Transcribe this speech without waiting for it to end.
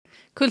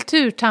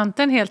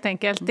Kulturtanten helt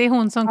enkelt. Det är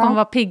hon som kommer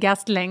vara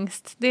piggast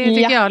längst. Det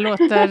tycker jag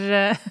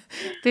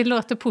det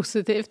låter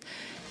positivt.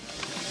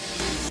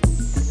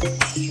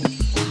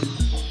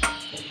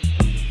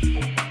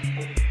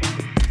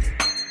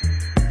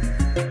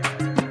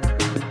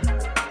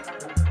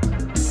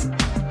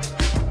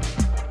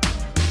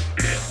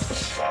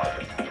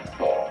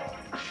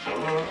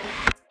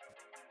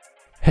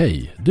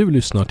 Hej, du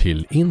lyssnar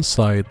till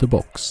Inside the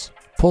Box,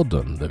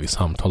 podden där vi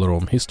samtalar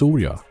om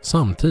historia,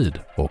 samtid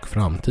och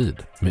framtid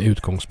med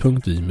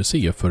utgångspunkt i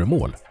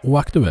museiföremål och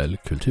aktuell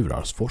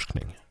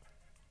kulturarvsforskning.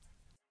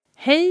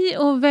 Hej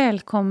och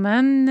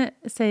välkommen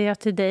säger jag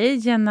till dig,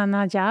 Jenna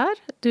Najar.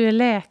 Du är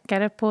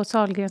läkare på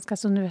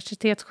Sahlgrenskas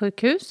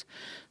universitetssjukhus,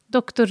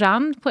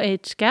 doktorand på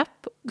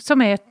AgeGap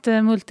som är ett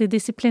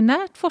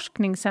multidisciplinärt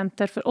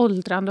forskningscenter för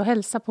åldrande och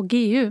hälsa på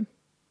GU.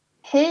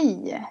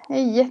 Hej,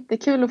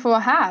 jättekul att få vara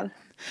här.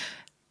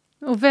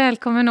 Och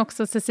välkommen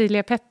också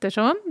Cecilia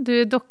Pettersson.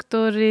 Du är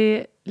doktor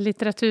i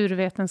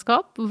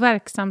litteraturvetenskap och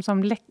verksam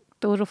som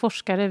lektor och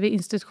forskare vid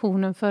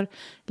institutionen för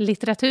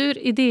litteratur,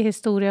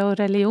 idéhistoria och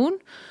religion.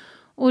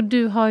 Och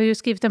du har ju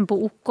skrivit en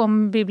bok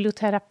om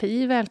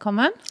biblioterapi.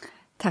 Välkommen.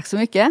 Tack så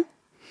mycket.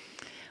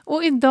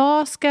 Och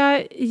idag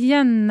ska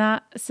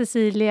Jenna,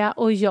 Cecilia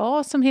och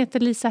jag som heter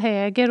Lisa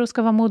Häger och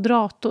ska vara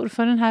moderator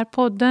för den här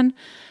podden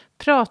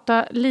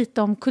prata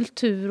lite om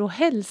kultur och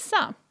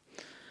hälsa.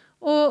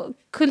 Och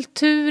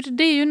kultur,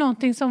 det är ju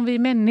någonting som vi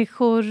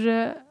människor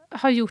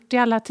har gjort i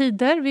alla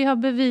tider. Vi har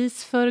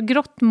bevis för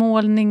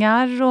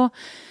grottmålningar och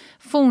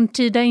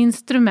forntida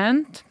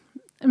instrument.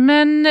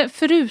 Men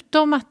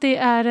förutom att det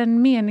är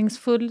en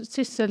meningsfull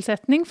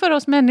sysselsättning för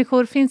oss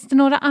människor finns det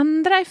några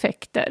andra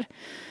effekter.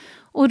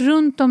 Och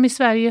runt om i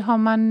Sverige har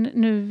man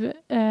nu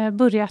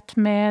börjat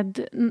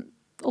med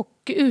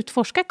och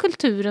utforska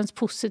kulturens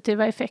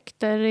positiva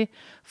effekter i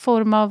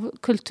form av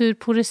kultur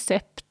på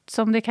recept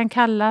som det kan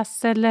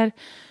kallas eller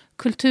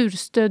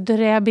kulturstödd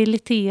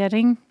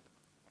rehabilitering.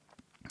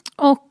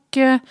 Och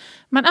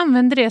man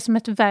använder det som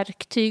ett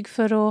verktyg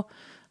för att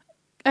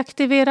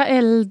aktivera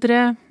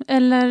äldre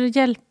eller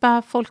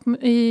hjälpa folk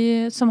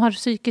som har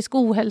psykisk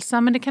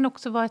ohälsa. Men det kan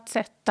också vara ett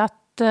sätt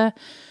att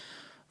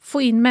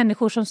få in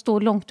människor som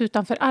står långt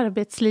utanför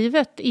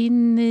arbetslivet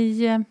in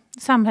i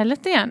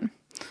samhället igen.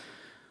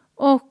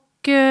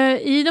 Och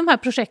i de här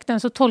projekten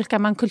så tolkar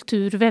man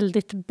kultur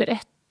väldigt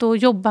brett och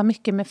jobbar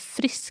mycket med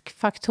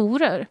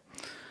friskfaktorer.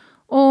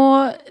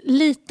 Och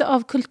lite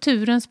av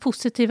kulturens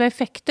positiva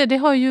effekter, det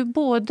har ju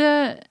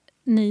båda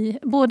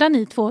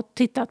ni två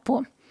tittat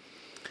på.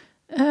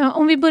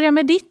 Om vi börjar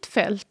med ditt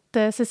fält,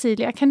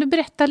 Cecilia, kan du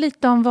berätta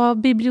lite om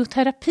vad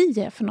biblioterapi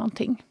är för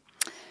någonting?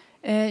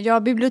 Ja,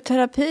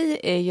 biblioterapi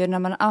är ju när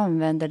man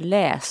använder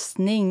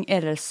läsning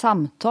eller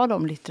samtal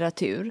om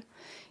litteratur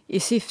i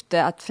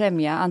syfte att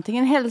främja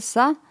antingen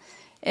hälsa,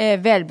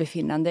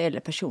 välbefinnande eller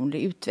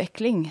personlig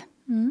utveckling.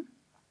 Mm.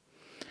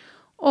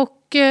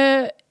 Och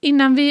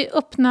innan vi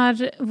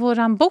öppnar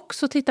våran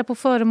box och tittar på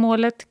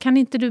föremålet, kan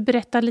inte du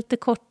berätta lite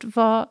kort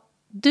vad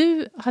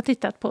du har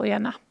tittat på,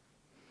 Jenna?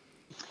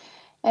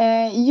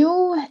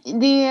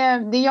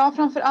 Det jag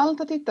framför allt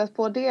har tittat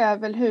på det är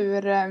väl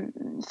hur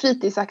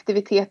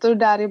fritidsaktiviteter och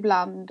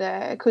däribland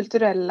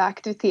kulturella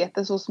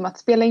aktiviteter såsom att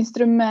spela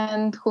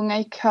instrument, sjunga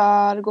i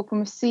kör, gå på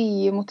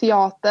museum och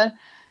teater,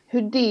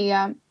 hur det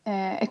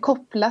är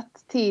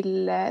kopplat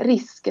till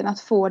risken att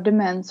få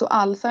demens och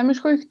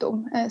Alzheimers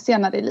sjukdom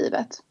senare i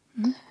livet.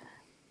 Mm.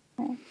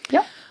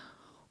 Ja.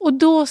 Och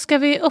då ska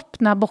vi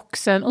öppna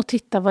boxen och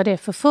titta vad det är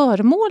för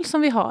föremål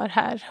som vi har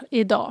här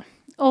idag.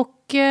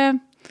 Och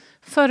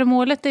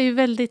föremålet är ju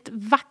väldigt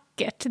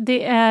vackert.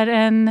 Det är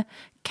en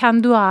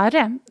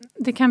canduare.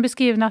 Det kan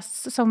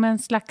beskrivas som en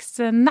slags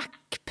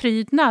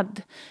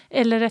nackprydnad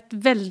eller ett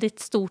väldigt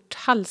stort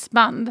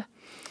halsband.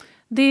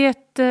 Det är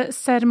ett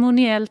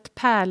ceremoniellt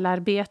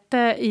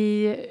pärlarbete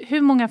i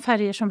hur många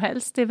färger som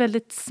helst. Det är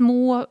väldigt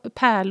små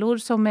pärlor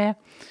som är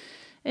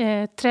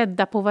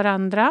trädda på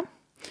varandra.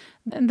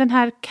 Den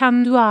här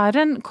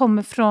canduaren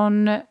kommer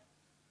från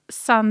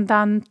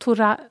Sandan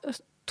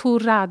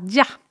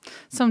Toradja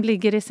som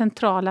ligger i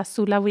centrala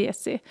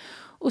Sulawesi.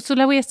 Och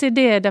Sulawesi,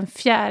 det är den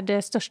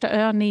 4:e största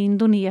ön i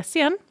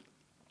Indonesien.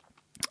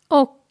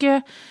 Och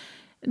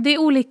det är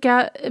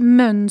olika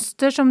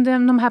mönster som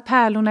de här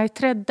pärlorna är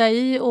trädda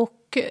i, och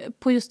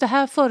på just det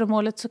här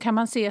föremålet så kan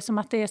man se som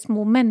att det är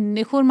små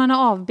människor man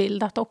har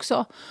avbildat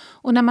också.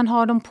 Och när man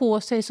har dem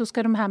på sig så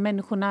ska de här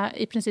människorna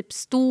i princip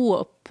stå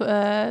upp.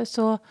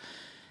 Så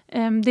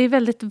det är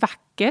väldigt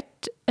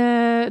vackert.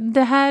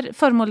 Det här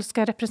föremålet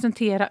ska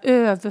representera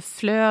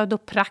överflöd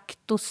och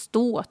prakt och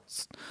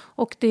ståt.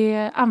 Och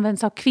det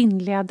används av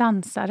kvinnliga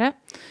dansare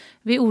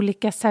vid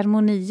olika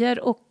ceremonier.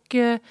 Och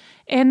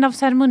en av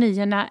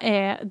ceremonierna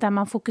är där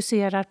man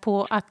fokuserar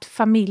på att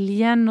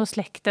familjen och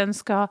släkten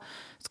ska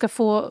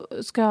få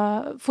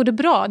det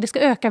bra. Det ska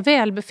öka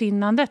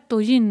välbefinnandet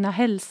och gynna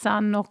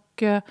hälsan,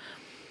 och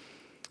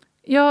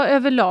ja,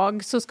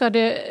 överlag så ska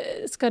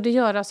det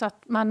göra så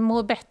att man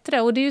mår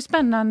bättre. Och det är ju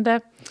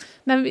spännande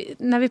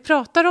när vi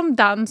pratar om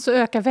dans och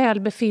öka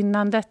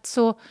välbefinnandet,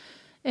 så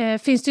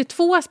finns det ju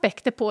 2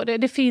 aspekter på det.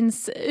 Det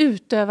finns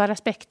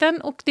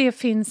utövaraspekten och det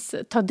finns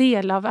ta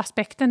del av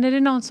aspekten. Är det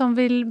någon som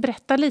vill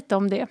berätta lite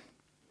om det?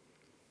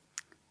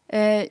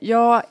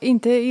 Ja,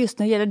 inte just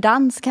när det gäller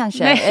dans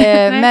kanske,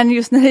 Nej. men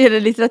just när det gäller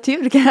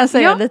litteratur kan jag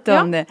säga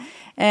lite om det.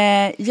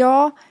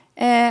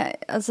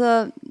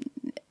 Alltså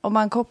om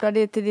man kopplar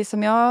det till det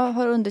som jag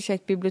har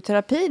undersökt,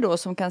 biblioterapi då,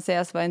 som kan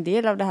sägas vara en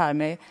del av det här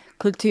med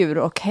kultur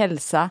och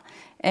hälsa,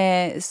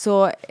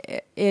 så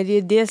är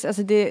det dels,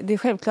 alltså det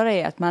självklara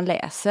är att man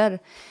läser.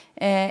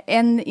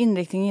 En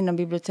inriktning inom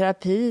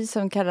biblioterapi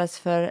som kallas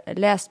för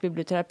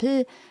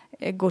läsbiblioterapi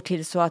går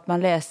till så att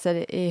man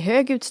läser i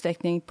hög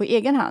utsträckning på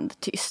egen hand,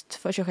 tyst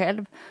för sig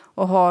själv,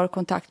 och har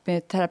kontakt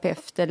med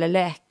terapeut eller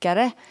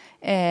läkare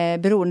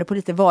beroende på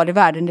lite var i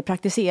världen det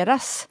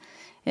praktiseras.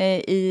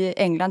 I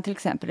England till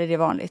exempel är det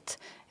vanligt.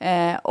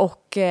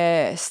 Och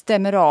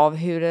stämmer av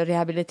hur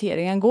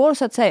rehabiliteringen går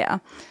så att säga.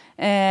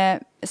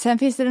 Sen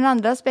finns det den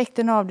andra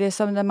aspekten av det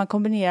som när man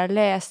kombinerar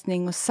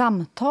läsning och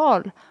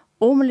samtal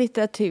om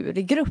litteratur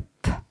i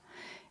grupp.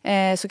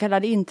 Så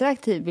kallad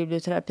interaktiv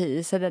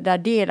biblioterapi. Så där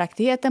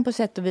delaktigheten på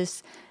sätt och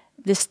vis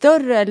blir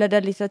större, eller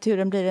där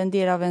litteraturen blir en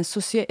del av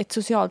ett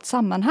socialt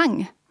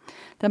sammanhang.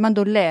 Där man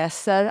då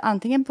läser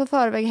antingen på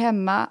förväg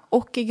hemma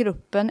och i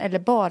gruppen eller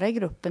bara i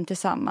gruppen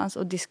tillsammans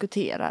och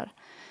diskuterar.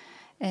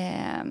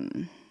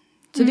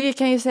 Så det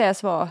kan ju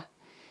sägas vara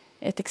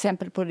ett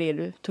exempel på det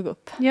du tog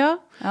upp. Ja.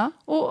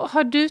 Och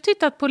har du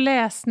tittat på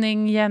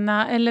läsning,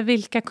 Jenna, eller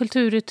vilka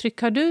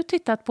kulturuttryck har du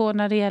tittat på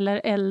när det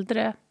gäller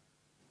äldre?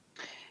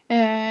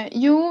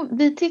 Jo,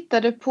 vi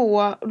tittade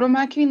på de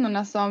här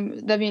kvinnorna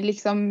där vi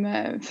liksom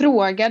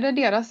frågade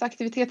deras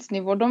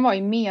aktivitetsnivå. De var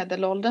i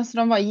medelåldern, så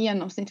de var i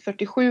genomsnitt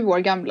 47 år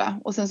gamla.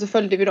 Och sen så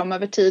följde vi dem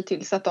över tid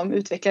tills att de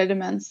utvecklade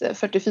demens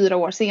 44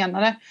 år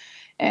senare.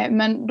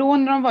 Men då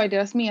när de var i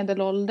deras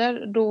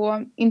medelålder,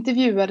 då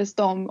intervjuades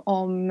de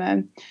om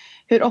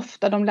hur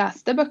ofta de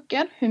läste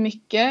böcker, hur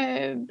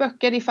mycket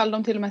böcker, ifall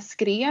de till och med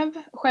skrev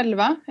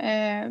själva.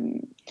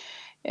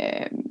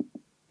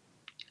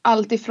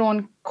 Allt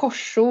ifrån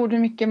korsord, hur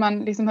mycket man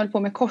liksom höll på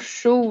med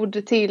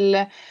korsord,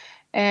 till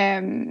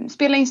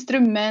spela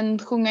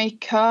instrument, sjunga i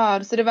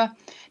kör. Så det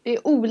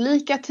är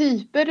olika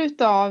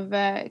typer av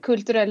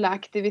kulturella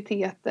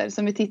aktiviteter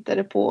som vi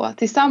tittade på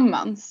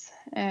tillsammans.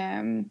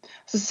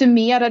 Så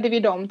summerade vi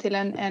dem till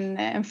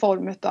en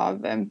form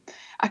av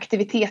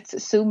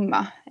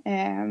aktivitetssumma.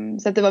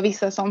 Så att det var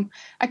vissa som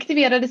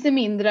aktiverade sig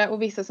mindre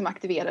och vissa som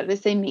aktiverade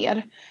sig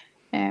mer.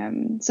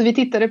 Så vi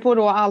tittade på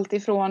då allt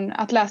ifrån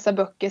att läsa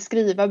böcker,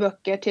 skriva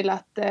böcker, till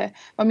att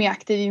vara mer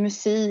aktiv i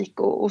musik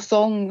och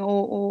sång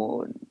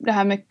och det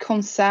här med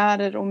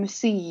konserter och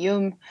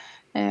museum,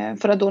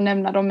 för att då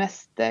nämna de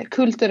mest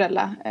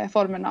kulturella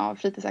formerna av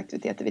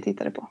fritidsaktiviteter vi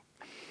tittade på.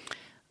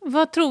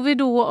 Vad tror vi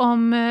då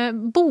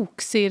om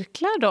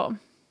bokcirklar då?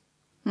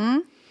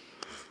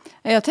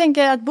 Jag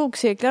tänker att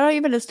bokcirklar har ju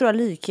väldigt stora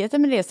likheter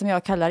med det som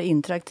jag kallar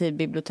interaktiv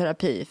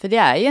biblioterapi. För det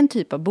är ju en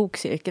typ av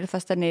bokcirkel,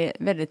 fast den är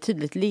väldigt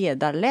tydligt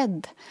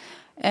ledarledd.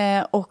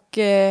 Och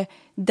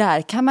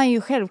där kan man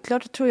ju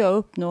självklart, tror jag,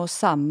 uppnå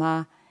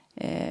samma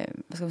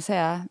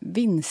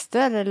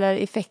vinster eller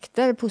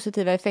effekter,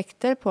 positiva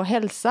effekter på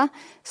hälsa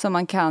som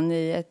man kan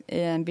i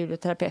en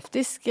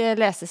biblioterapeutisk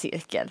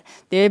läsecirkel.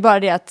 Det är bara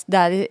det att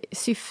där är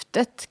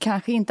syftet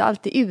kanske inte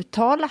alltid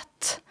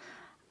uttalat.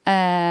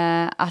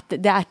 Att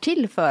det är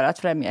till för att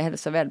främja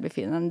hälsa och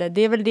välbefinnande.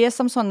 Det är väl det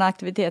som sådana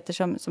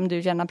aktiviteter som du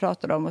gärna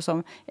pratar om och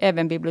som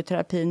även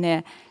biblioterapin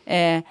är.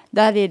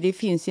 Där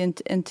finns ju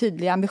en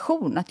tydlig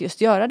ambition att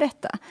just göra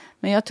detta.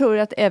 Men jag tror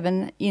att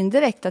även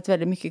indirekt att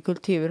väldigt mycket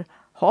kultur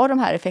har de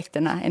här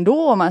effekterna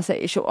ändå, om man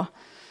säger så.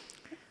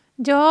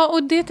 Ja,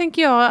 och det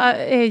tänker jag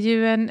är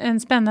ju en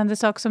spännande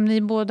sak som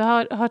ni båda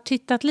har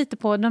tittat lite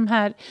på. De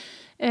här,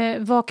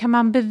 vad kan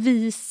man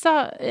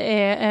bevisa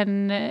är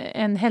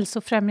en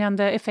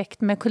hälsofrämjande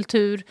effekt med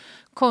kultur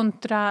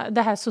kontra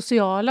det här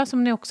sociala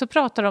som ni också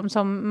pratar om,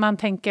 som man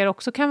tänker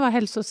också kan vara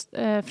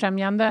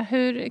hälsofrämjande.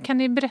 Kan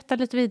ni berätta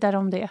lite vidare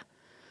om det?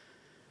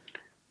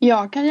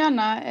 Jag kan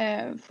gärna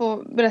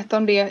få berätta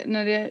om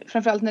det,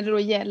 framförallt när det då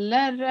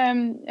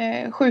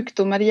gäller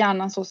sjukdomar i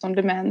hjärnan såsom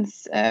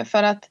demens.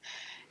 För att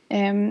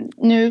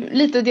nu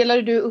lite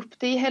delade du upp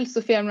det i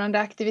hälsofrämjande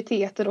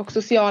aktiviteter och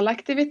sociala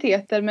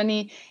aktiviteter. Men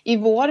i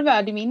vår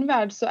värld, i min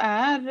värld, så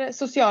är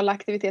sociala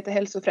aktiviteter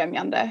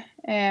hälsofrämjande.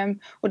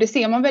 Och det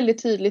ser man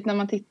väldigt tydligt när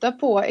man tittar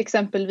på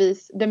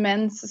exempelvis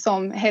demens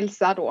som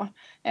hälsa då.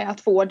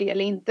 Att få det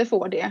eller inte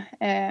få det.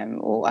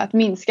 Och att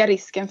minska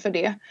risken för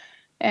det.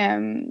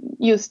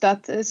 Just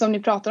att, som ni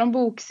pratar om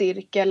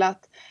bokcirkel,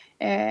 att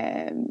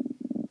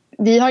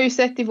vi har ju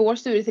sett i vår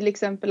studie till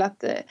exempel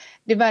att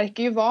det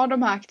verkar ju vara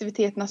de här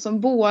aktiviteterna som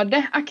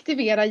både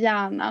aktiverar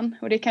hjärnan,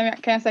 och det kan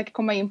jag säkert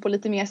komma in på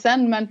lite mer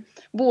sen, men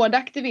både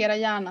aktiverar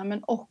hjärnan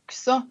men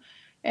också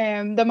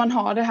där man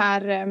har det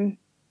här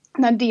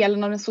den här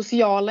delen av den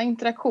sociala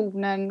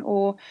interaktionen,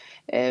 och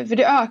för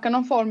det ökar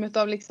någon form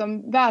av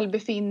liksom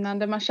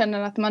välbefinnande. Man känner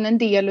att man är en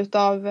del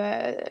av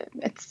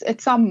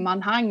ett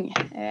sammanhang.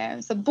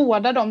 Så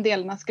båda de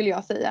delarna skulle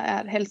jag säga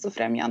är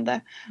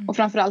hälsofrämjande. Och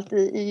framförallt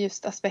i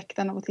just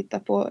aspekten av att titta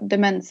på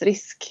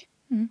demensrisk.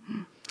 Mm.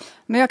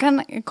 Men jag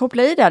kan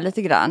koppla i det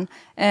lite grann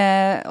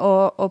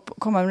och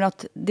komma med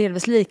något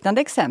delvis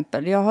liknande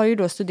exempel. Jag har ju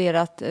då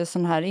studerat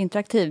sån här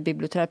interaktiv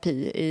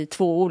biblioterapi i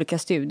 2 olika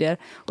studier.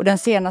 Och den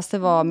senaste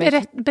var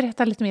med...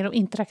 Berätta lite mer om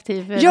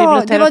interaktiv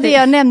biblioterapi. Ja, det var det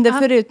jag nämnde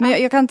förut, men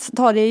jag kan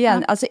ta det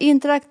igen. Alltså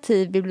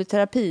interaktiv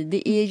biblioterapi,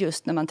 det är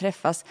just när man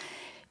träffas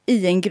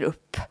i en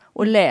grupp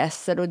och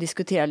läser och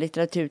diskuterar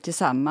litteratur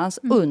tillsammans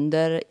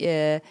under...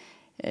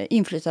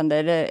 inflytande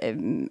eller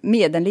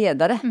med en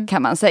ledare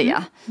kan man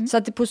säga. Så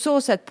att det på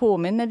så sätt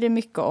påminner det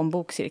mycket om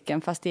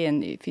bokcirkeln, fast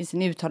det finns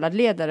en uttalad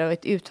ledare och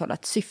ett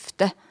uttalat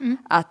syfte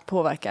att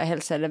påverka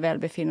hälsa eller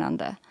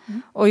välbefinnande.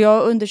 Och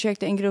jag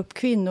undersökte en grupp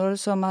kvinnor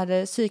som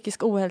hade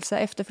psykisk ohälsa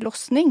efter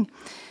förlossning,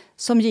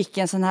 som gick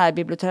en sån här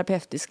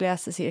biblioterapeutisk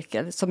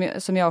läsecirkel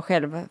som jag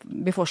själv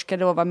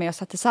beforskade och var med och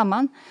satte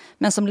samman,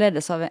 men som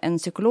leddes av en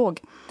psykolog.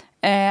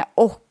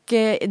 Och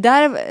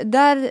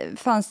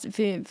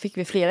där fick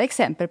vi flera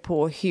exempel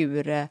på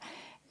hur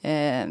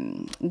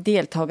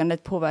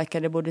deltagandet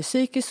påverkade både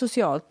psykiskt,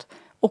 socialt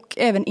och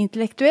även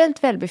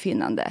intellektuellt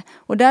välbefinnande.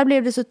 Och där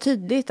blev det så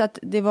tydligt att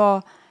det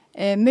var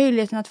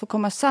möjligheten att få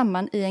komma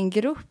samman i en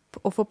grupp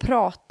och få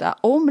prata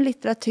om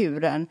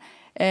litteraturen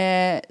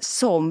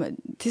som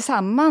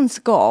tillsammans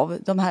gav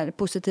de här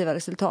positiva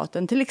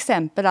resultaten. Till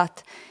exempel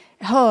att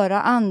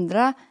höra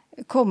andra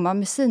komma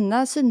med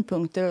sina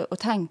synpunkter och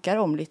tankar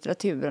om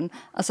litteraturen.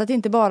 Alltså att det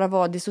inte bara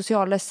var det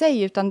sociala i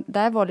sig, utan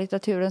där var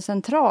litteraturen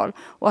central.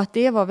 Och att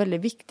det var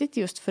väldigt viktigt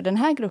just för den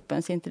här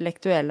gruppens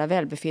intellektuella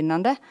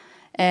välbefinnande.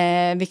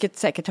 Vilket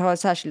säkert har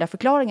särskilda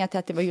förklaringar till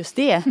att det var just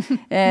det,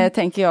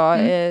 tänker jag.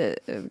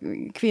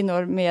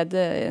 Kvinnor med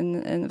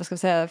en vad ska jag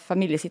säga,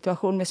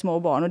 familjesituation med små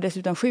barn och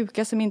dessutom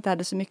sjuka som inte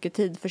hade så mycket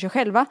tid för sig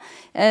själva.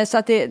 Så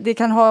att det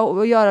kan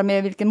ha att göra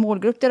med vilken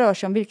målgrupp det rör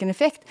sig om, vilken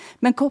effekt.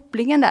 Men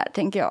kopplingen där,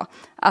 tänker jag,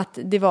 att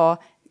det var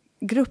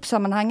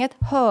gruppsammanhanget,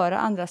 höra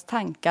andras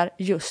tankar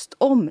just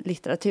om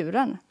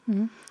litteraturen.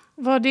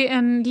 Var det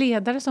en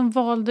ledare som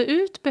valde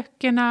ut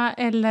böckerna,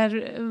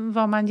 eller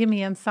var man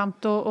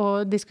gemensamt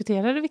och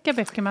diskuterade vilka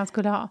böcker man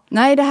skulle ha?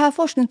 Nej, i det här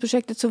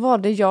forskningsprojektet så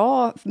valde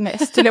jag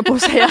mest, skulle jag på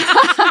att säga.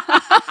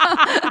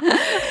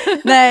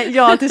 Nej,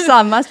 jag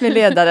tillsammans med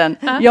ledaren.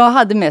 Jag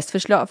hade mest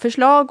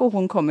förslag och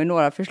hon kom med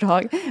några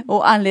förslag.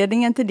 Och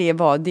anledningen till det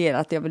var det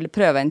att jag ville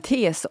pröva en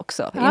tes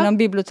också. Inom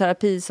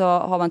biblioterapi så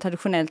har man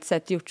traditionellt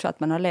sett gjort så att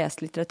man har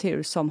läst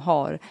litteratur som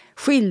har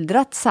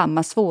skildrat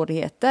samma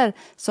svårigheter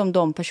som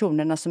de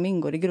personerna som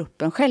ingår i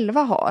gruppen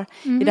själva har.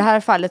 I det här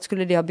fallet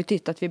skulle det ha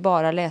betytt att vi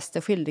bara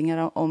läste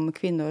skildringar om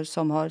kvinnor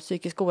som har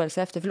psykisk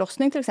ohälsa efter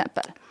förlossning till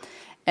exempel.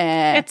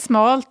 Ett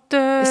smalt.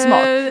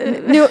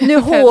 Nu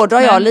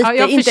hårdrar jag lite,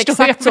 jag inte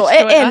förstår, exakt så.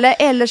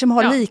 Eller som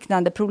har Ja.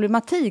 liknande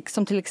problematik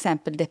som till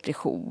exempel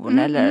depression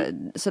eller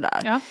sådär.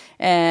 Ja.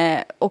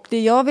 Och det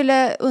jag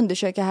ville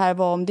undersöka här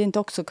var om det inte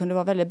också kunde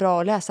vara väldigt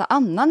bra att läsa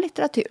annan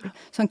litteratur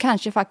som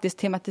kanske faktiskt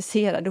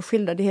tematiserade och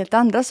skildrade helt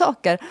andra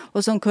saker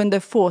och som kunde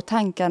få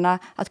tankarna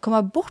att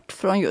komma bort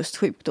från just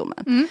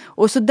sjukdomen.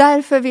 Och så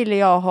därför ville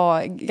jag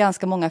ha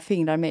ganska många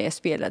fingrar med i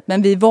spelet,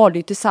 men vi valde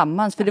ju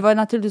tillsammans, för det var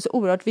naturligtvis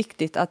oerhört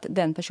viktigt att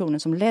den personen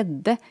som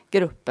ledde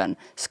gruppen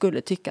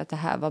skulle tycka att det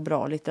här var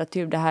bra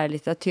litteratur. Det här är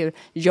litteratur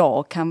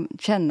jag kan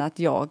känna att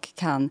jag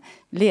kan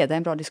leda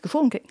en bra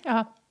diskussion kring.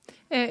 Ja.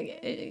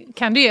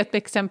 Kan du ge ett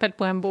exempel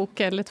på en bok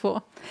eller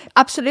 2?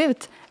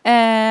 Absolut.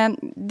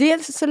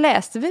 Dels så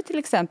läste vi till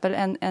exempel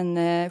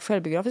en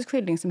självbiografisk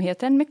skildring som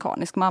heter En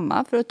mekanisk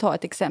mamma, för att ta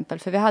ett exempel.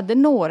 För vi hade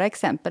några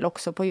exempel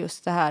också på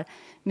just det här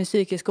med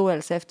psykisk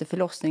ohälsa efter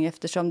förlossning,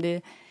 eftersom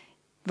det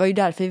var ju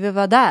därför vi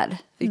var där.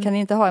 Vi kan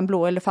inte ha en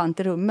blå elefant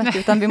i rummet,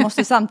 utan vi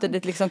måste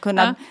samtidigt liksom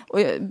kunna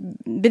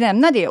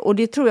benämna det. Och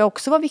det tror jag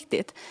också var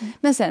viktigt.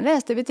 Men sen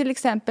läste vi till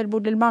exempel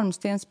Bodil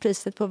Malmstens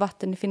Priset på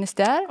vatten i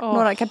Finisterre,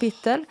 några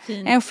kapitel.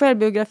 Fin. En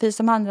självbiografi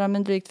som handlar om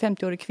en drygt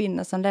 50-årig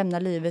kvinna som lämnar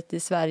livet i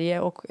Sverige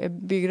och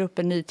bygger upp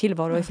en ny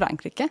tillvaro i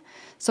Frankrike.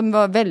 Som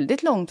var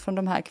väldigt långt från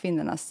de här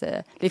kvinnornas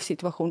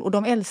livssituation, och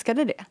de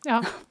älskade det.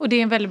 Ja, och det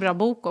är en väldigt bra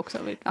bok också,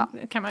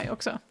 kan man ju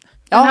också.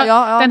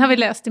 Den har vi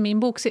läst i min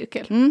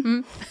bokcirkel.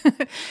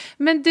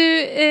 Men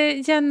du,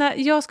 Jenna,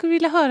 jag skulle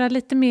vilja höra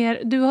lite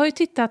mer. Du har ju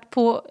tittat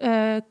på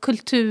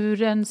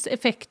kulturens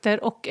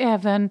effekter och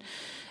även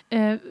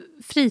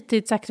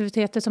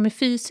fritidsaktiviteter som är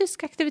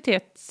fysisk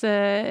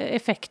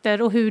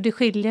aktivitetseffekter och hur det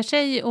skiljer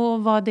sig och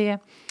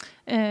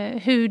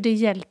hur det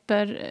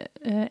hjälper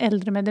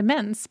äldre med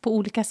demens på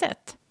olika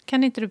sätt.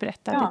 Kan inte du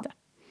berätta lite?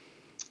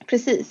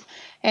 Precis.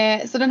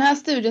 Så den här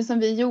studien som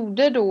vi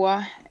gjorde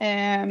då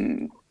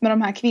med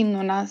de här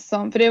kvinnorna,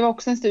 för det var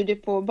också en studie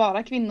på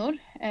bara kvinnor.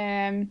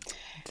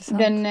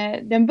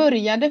 Den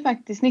började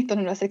faktiskt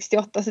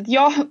 1968, så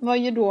jag var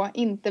ju då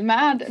inte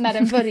med när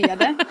den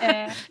började.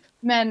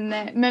 Men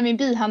min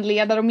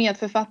bihandledare och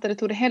medförfattare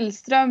Tore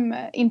Hellström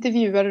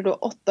intervjuade då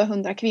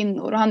 800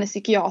 kvinnor och han är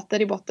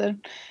psykiater i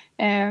botten.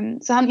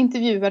 Så han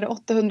intervjuade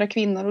 800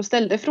 kvinnor och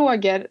ställde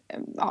frågor,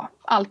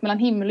 allt mellan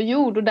himmel och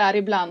jord och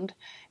däribland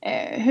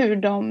hur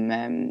de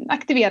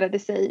aktiverade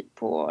sig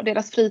på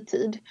deras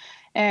fritid.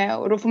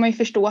 Och då får man ju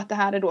förstå att det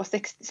här är då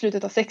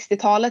slutet av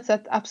 60-talet, så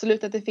att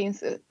absolut att det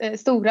finns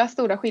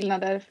stora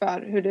skillnader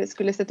för hur det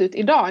skulle sett ut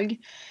idag.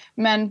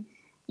 Men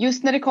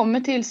just när det kommer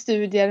till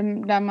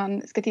studier där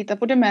man ska titta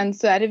på demens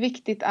så är det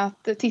viktigt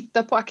att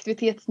titta på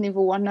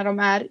aktivitetsnivå när de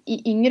är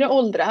i yngre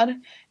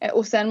åldrar.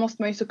 Och sen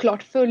måste man ju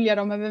såklart följa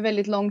dem över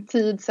väldigt lång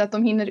tid så att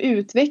de hinner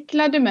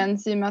utveckla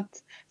demens, i och med att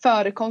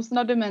förekomsten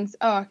av demens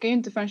ökar ju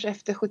inte förrän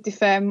efter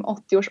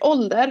 75-80 års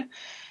ålder.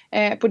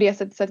 På det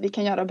sättet så att vi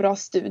kan göra bra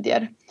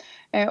studier.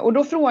 Och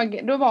då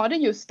var det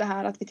just det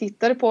här att vi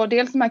tittade på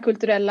dels de här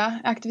kulturella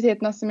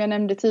aktiviteterna som jag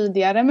nämnde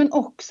tidigare, men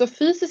också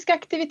fysisk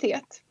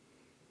aktivitet.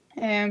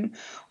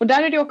 Och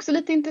där är det också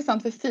lite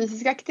intressant, för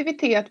fysisk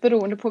aktivitet,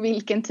 beroende på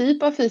vilken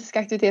typ av fysisk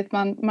aktivitet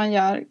man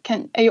gör,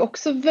 är ju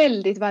också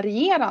väldigt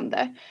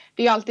varierande.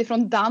 Det är alltid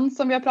från dans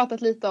som vi har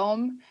pratat lite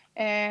om,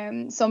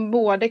 som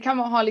både kan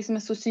ha liksom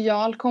en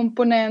social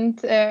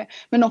komponent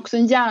men också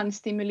en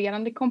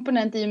hjärnstimulerande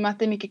komponent, i och med att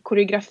det är mycket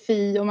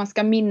koreografi och man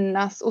ska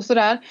minnas och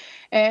sådär.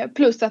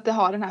 Plus att det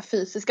har den här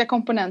fysiska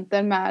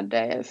komponenten med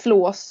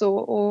flås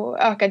och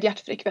ökad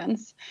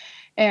hjärtfrekvens.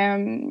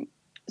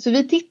 Så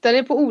vi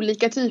tittade på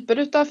olika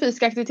typer av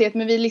fysisk aktivitet,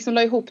 men vi liksom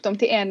la ihop dem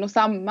till en och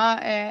samma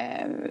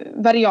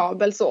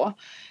variabel så.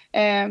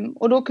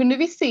 Och då kunde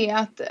vi se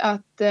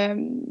att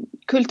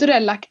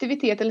kulturell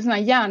aktivitet eller sån här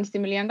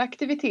hjärnstimulerande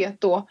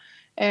aktivitet då,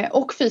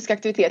 och fysisk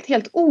aktivitet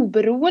helt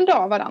oberoende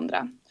av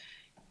varandra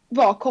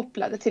var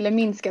kopplade till en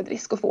minskad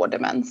risk att få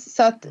demens.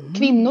 Så att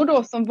kvinnor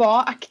då som var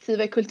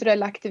aktiva i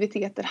kulturella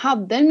aktiviteter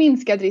hade en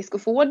minskad risk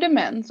att få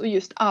demens och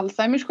just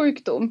Alzheimers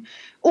sjukdom,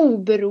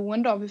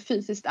 oberoende av hur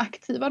fysiskt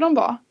aktiva de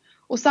var.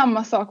 Och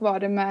samma sak var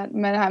det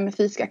med det här med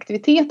fysisk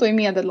aktivitet och i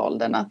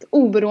medelåldern, att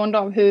oberoende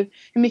av hur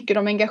mycket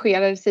de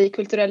engagerade sig i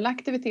kulturella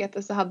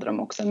aktiviteter så hade de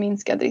också en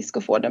minskad risk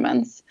att få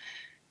demens.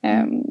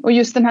 Och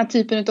just den här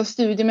typen av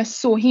studier med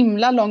så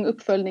himla lång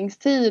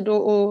uppföljningstid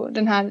och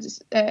den här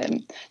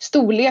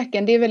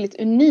storleken, det är väldigt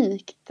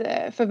unikt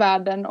för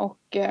världen, och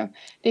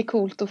det är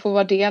coolt att få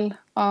vara del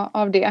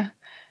av det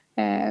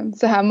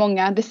så här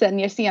många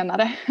decennier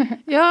senare.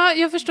 Ja,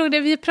 jag förstod det.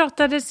 Vi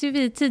pratades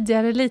ju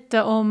tidigare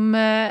lite om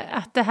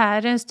att det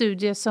här är en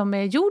studie som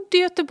är gjord i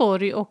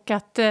Göteborg, och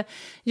att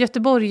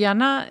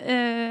göteborgarna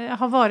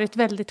har varit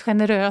väldigt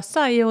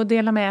generösa i att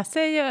dela med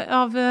sig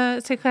av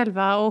sig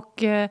själva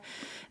och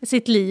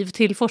sitt liv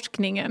till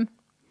forskningen.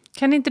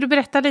 Kan inte du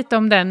berätta lite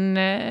om den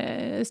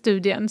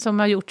studien som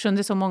har gjorts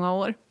under så många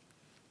år?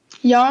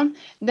 Ja,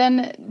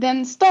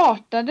 den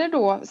startade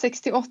då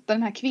 68,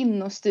 den här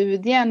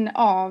kvinnostudien,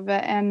 av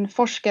en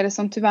forskare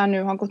som tyvärr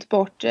nu har gått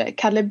bort,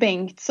 Kalle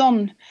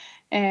Bengtsson.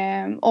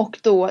 Och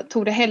då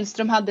Tore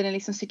Hellström hade den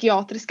liksom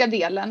psykiatriska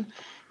delen.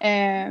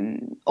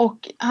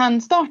 Och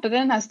han startade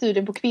den här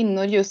studien på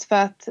kvinnor just för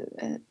att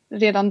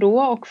redan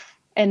då och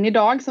än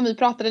idag, som vi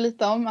pratade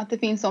lite om, att det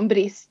finns en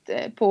brist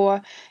på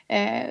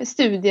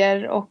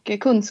studier och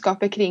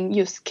kunskaper kring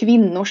just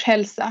kvinnors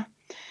hälsa.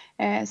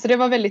 Så det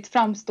var väldigt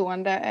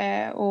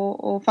framstående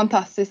och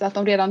fantastiskt att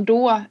de redan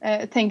då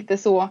tänkte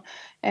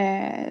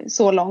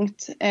så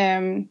långt.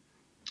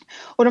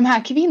 Och de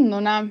här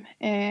kvinnorna,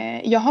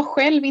 jag har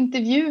själv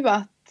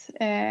intervjuat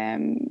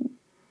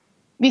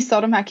vissa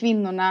av de här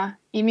kvinnorna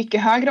i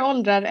mycket högre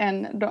åldrar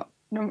än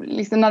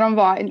liksom när de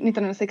var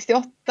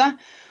 1968.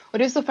 Och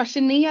det är så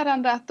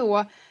fascinerande att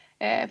då,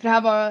 för det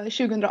här var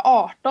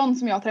 2018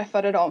 som jag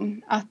träffade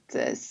dem, att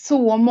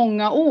så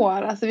många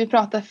år, alltså vi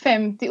pratar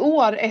 50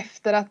 år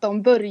efter att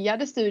de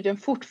började studien,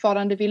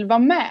 fortfarande vill vara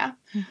med.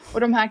 Och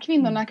de här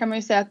kvinnorna kan man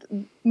ju säga att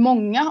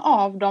många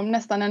av dem,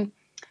 nästan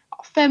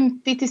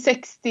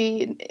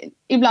 50-60,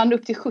 ibland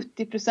upp till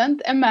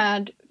 70% är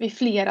med vid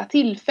flera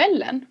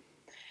tillfällen.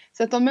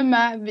 Så att de är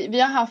med, vi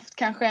har haft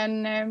kanske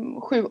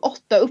 7-8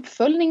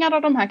 uppföljningar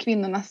av de här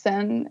kvinnorna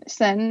sedan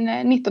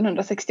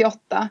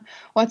 1968.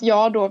 Och att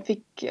jag då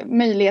fick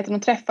möjligheten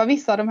att träffa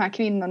vissa av de här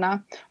kvinnorna.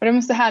 Och det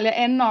var så härliga,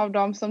 en av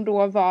dem som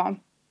då var,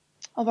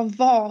 och vad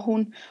var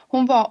hon?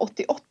 Hon var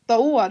 88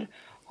 år.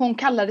 Hon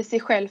kallade sig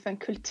själv för en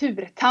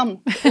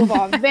kulturtant och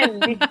var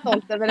väldigt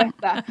stolt över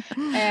detta.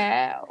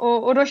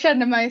 Och då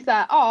kände man ju så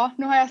här, ja,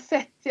 nu har jag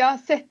har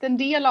sett en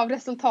del av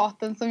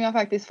resultaten som jag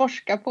faktiskt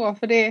forskar på.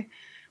 För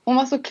hon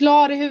var så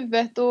klar i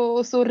huvudet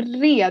och så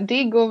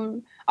redig. Och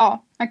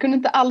ja, man kunde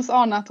inte alls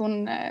ana att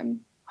hon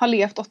har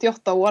levt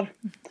 88 år.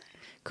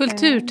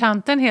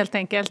 Kulturtanten helt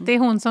enkelt. Det är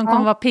hon som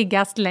kommer vara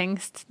piggast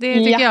längst. Det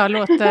tycker jag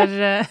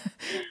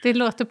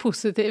låter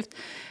positivt.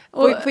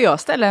 Får jag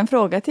ställa en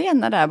fråga till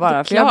Jenna där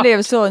bara? För jag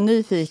blev så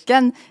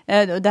nyfiken.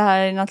 Det här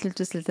är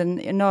naturligtvis lite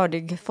en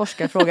nördig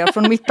forskarfråga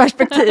från mitt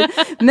perspektiv.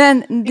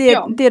 Men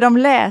det de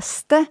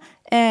läste,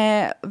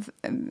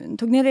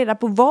 tog ni reda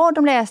på vad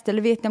de läste?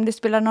 Eller vet ni om det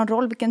spelar någon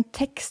roll vilken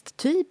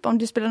texttyp? Om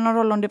det spelar någon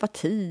roll om det var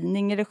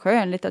tidning eller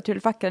skönlitteratur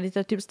eller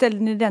facklitteratur? Ställde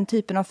ni den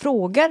typen av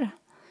frågor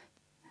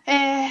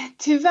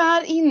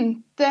Tyvärr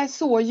inte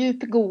så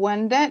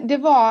djupgående. Det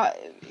var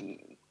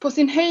på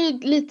sin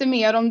höjd lite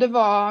mer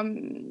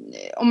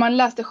om man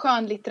läste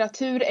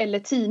skönlitteratur eller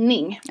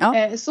tidning.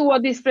 Ja. Så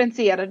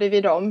differentierade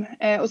vi dem.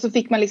 Och så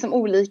fick man liksom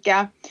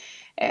olika,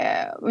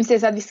 vi säger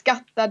så att vi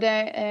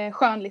skattade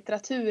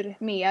skönlitteratur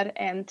mer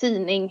än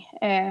tidning.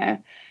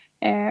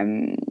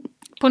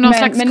 På någon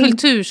slags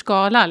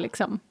kulturskala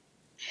liksom?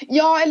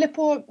 Ja, eller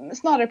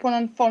snarare på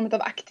någon form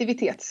av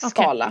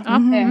aktivitetsskala.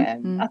 Okay.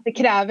 Att det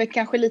kräver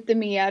kanske lite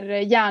mer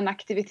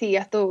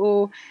hjärnaktivitet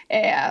och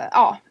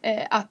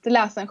att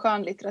läsa en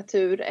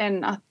skönlitteratur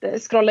än att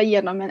scrolla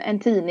igenom en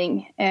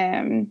tidning.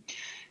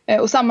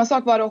 Och samma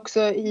sak var det också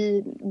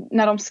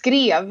när de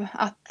skrev,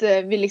 att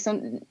vi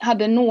liksom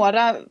hade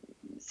några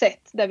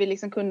sätt där vi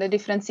liksom kunde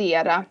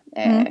differentiera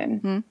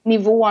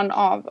nivån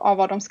av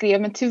vad de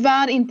skrev. Men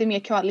tyvärr inte mer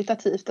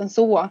kvalitativt än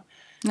så.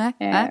 Nej.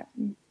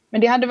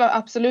 Men det hade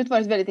absolut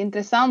varit väldigt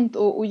intressant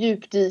att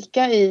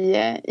djupdyka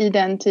i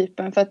den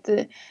typen. För att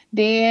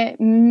det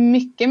är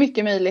mycket,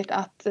 mycket möjligt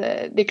att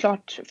det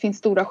klart finns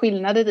stora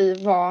skillnader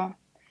i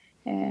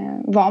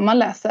vad man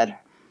läser.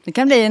 Det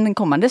kan bli en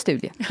kommande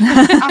studie.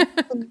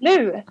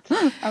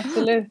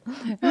 Absolut.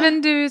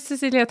 Men du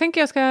Cecilia, jag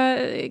tänker jag ska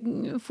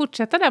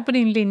fortsätta där på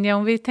din linje.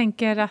 Om vi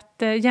tänker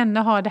att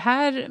Jenna har det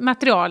här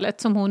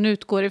materialet som hon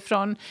utgår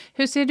ifrån.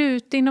 Hur ser det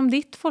ut inom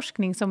ditt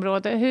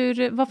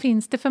forskningsområde? Vad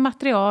finns det för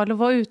material och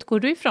vad utgår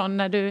du ifrån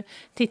när du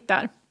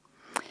tittar?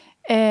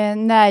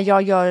 När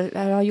jag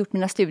har gjort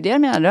mina studier,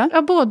 menar du?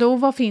 Ja, både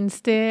och vad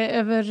finns det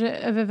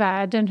över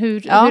världen?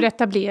 Hur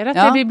etablerat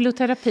är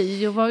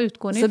biblioterapi och vad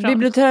utgår ni ifrån? Så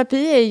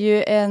biblioterapi är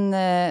ju en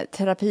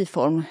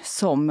terapiform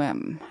som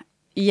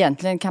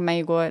egentligen kan man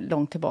ju gå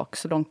långt tillbaka,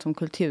 så långt som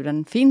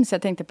kulturen finns.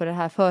 Jag tänkte på det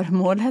här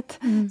föremålet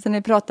som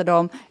ni pratade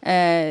om.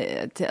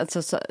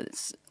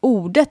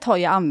 Ordet har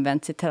ju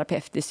använts i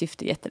terapeutiskt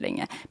syfte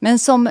jättelänge. Men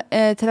som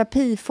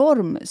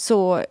terapiform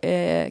så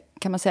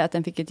kan man säga att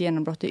den fick ett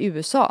genombrott i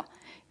USA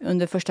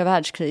under första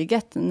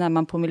världskriget, när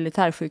man på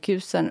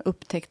militärsjukhusen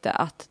upptäckte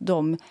att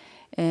de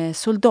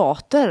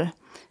soldater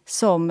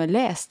som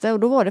läste, och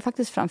då var det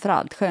faktiskt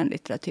framförallt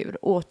skönlitteratur,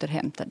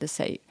 återhämtade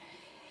sig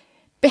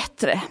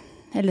bättre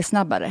eller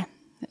snabbare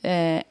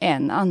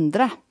än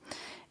andra.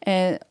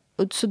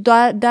 Så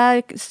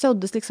där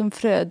såddes liksom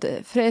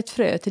ett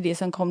frö till det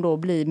som kom då att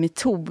bli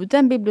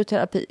metoden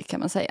biblioterapi, kan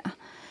man säga.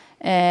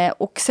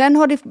 Och sen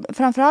har det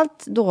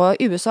framförallt då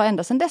USA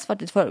ända sedan dess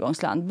varit ett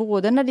föregångsland,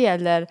 både när det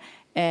gäller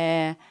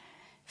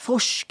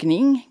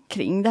forskning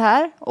kring det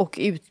här och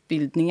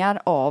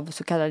utbildningar av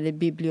så kallade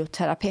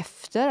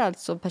biblioterapeuter,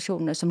 alltså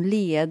personer som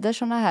leder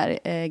sådana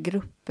här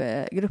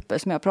grupper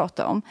som jag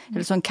pratar om,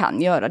 eller som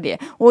kan göra det.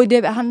 Och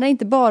det handlar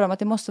inte bara om att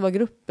det måste vara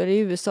grupper. I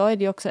USA är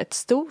det också ett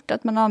stort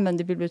att man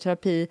använder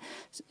biblioterapi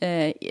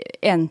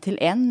en till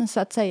en, så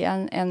att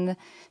säga. En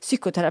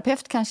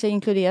psykoterapeut kanske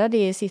inkluderar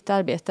det i sitt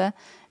arbete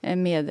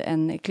med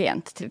en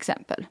klient till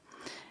exempel.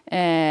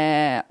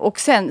 Och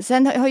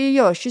sen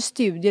görs ju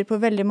studier på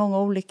väldigt många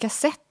olika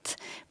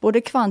sätt,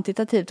 både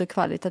kvantitativt och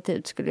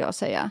kvalitativt, skulle jag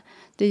säga.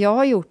 Det jag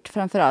har gjort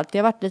framförallt, det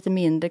har varit lite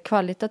mindre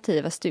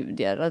kvalitativa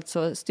studier,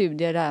 alltså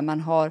studier där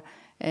man har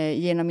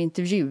genom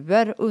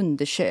intervjuer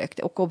undersökt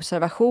och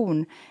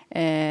observation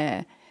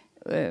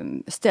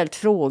ställt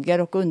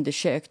frågor och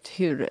undersökt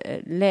hur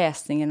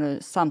läsningen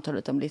och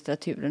samtalet om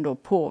litteraturen då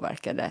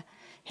påverkade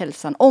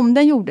hälsan, om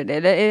den gjorde det.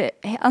 Eller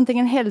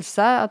antingen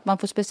hälsa, att man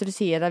får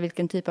specificera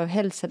vilken typ av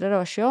hälsa det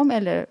rör sig om,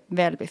 eller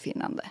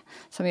välbefinnande,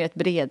 som är ett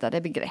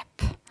bredare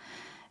begrepp.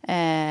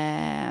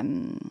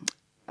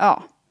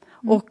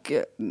 Och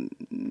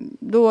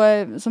då,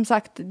 som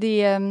sagt,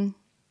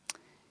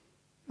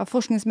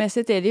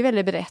 forskningsmässigt är det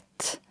väldigt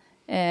brett.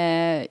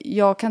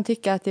 Jag kan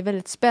tycka att det är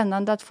väldigt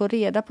spännande att få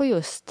reda på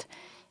just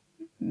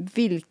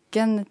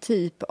vilken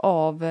typ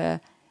av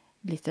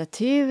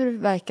litteratur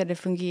verkar det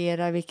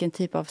fungera, vilken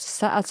typ av,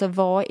 alltså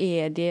vad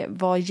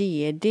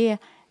ger det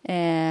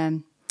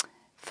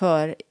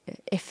för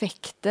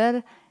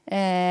effekter,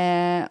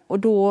 och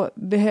då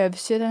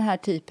behövs ju den här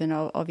typen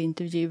av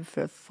intervju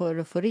för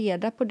att få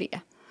reda på det.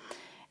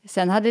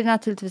 Sen hade det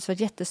naturligtvis varit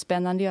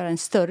jättespännande att göra en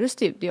större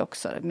studie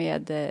också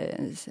med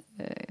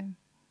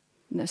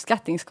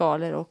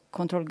skattningsskalor och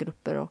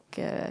kontrollgrupper och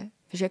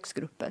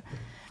försöksgrupper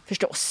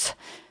förstås.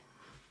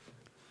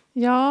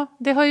 Ja,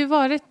 det har ju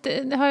varit,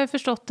 det har jag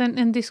förstått,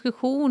 en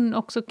diskussion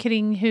också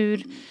kring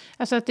hur,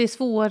 alltså att det är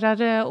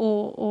svårare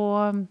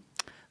att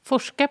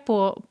forska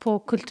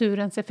på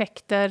kulturens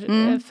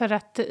effekter, för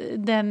att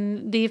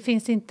det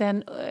finns inte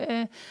en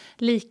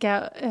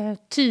lika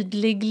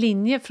tydlig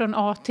linje från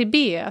A till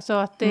B, alltså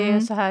att det är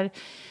så här,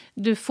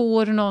 du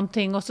får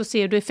någonting och så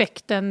ser du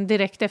effekten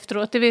direkt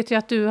efteråt. Det vet jag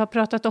att du har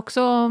pratat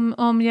också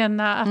om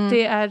Jenna, att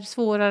det är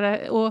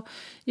svårare. Och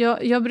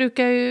jag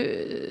brukar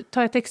ju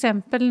ta ett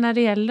exempel när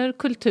det gäller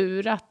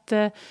kultur, att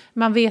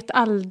man vet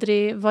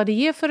aldrig vad det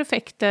ger för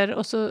effekter.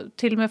 Och så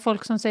till och med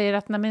folk som säger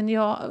att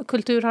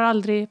kultur har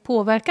aldrig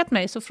påverkat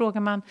mig, så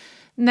frågar man,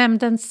 nämn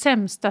den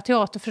sämsta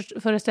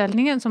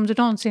teaterföreställningen som du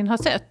någonsin har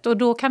sett. Och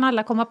då kan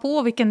alla komma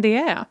på vilken det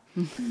är.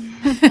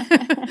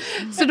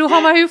 Så då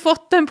har man ju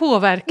fått en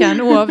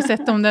påverkan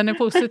oavsett om den är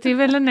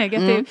positiv eller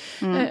negativ.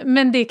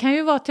 Men det kan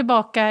ju vara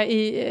tillbaka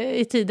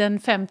i tiden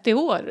 50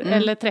 år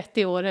eller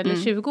 30 år eller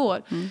 20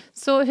 år.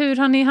 Så hur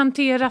har ni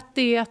hanterat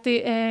det, att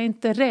det är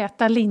inte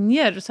räta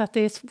linjer så att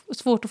det är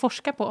svårt att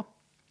forska på?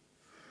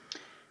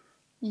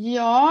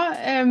 Ja,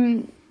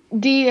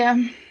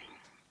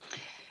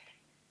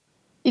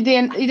 I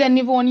den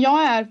nivån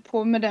jag är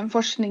på med den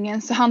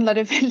forskningen så handlar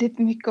det väldigt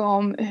mycket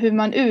om hur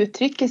man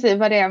uttrycker sig,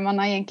 vad det är man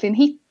har egentligen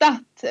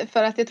hittat.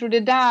 För att jag tror det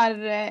är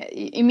där,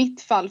 i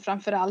mitt fall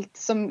framförallt,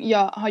 som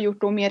jag har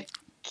gjort då mer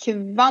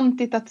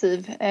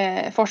kvantitativ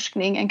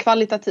forskning än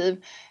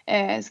kvalitativ,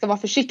 ska vara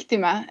försiktig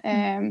med.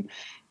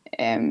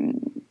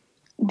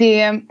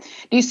 Det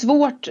är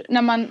svårt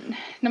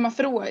när man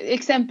frågar,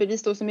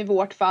 exempelvis då som i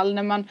vårt fall,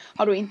 när man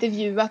har då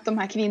intervjuat de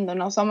här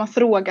kvinnorna och så har man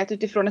frågat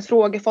utifrån ett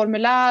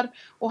frågeformulär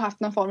och haft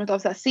någon form av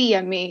så här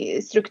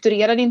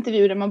semi-strukturerad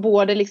intervju där man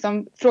både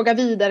liksom frågar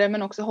vidare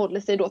men också håller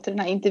sig då till den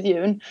här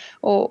intervjun.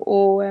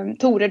 Och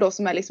Tore då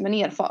som är liksom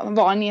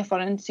var en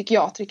erfaren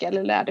psykiatriker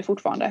eller lärde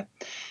fortfarande.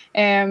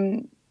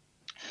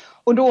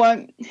 Och då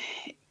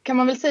kan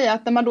man väl säga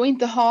att när man då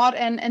inte har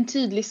en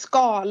tydlig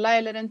skala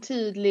eller en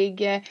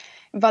tydlig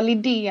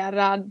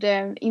validerad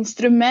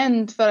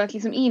instrument för att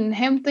liksom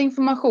inhämta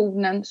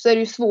informationen, så är det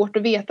ju svårt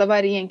att veta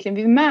vad det egentligen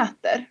vi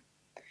mäter.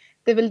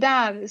 Det är väl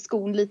där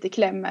skon lite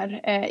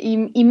klämmer,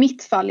 i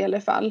mitt fall i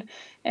alla fall.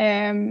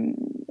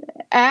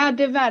 Är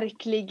det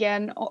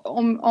verkligen,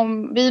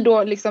 om vi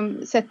då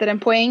liksom sätter en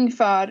poäng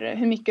för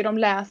hur mycket de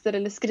läser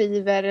eller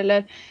skriver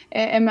eller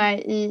är med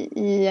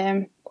i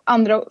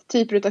andra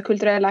typer av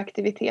kulturella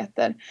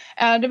aktiviteter.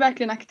 Är det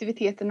verkligen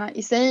aktiviteterna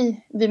i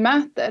sig vi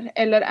mäter,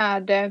 eller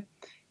är det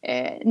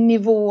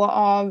nivå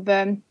av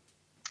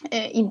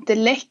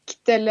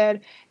intellekt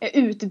eller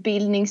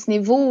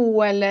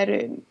utbildningsnivå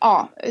eller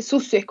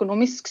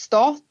socioekonomisk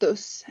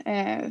status?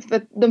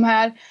 För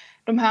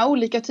de här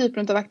olika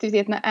typerna av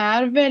aktiviteterna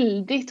är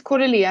väldigt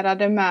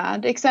korrelerade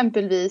med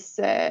exempelvis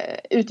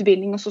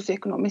utbildning och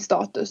socioekonomisk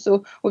status.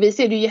 Och vi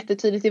ser det ju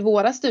jättetydligt i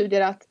våra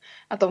studier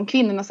att de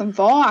kvinnorna som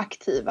var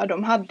aktiva,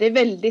 de hade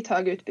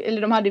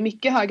de hade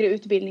mycket högre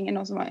utbildning än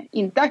de som var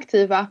inte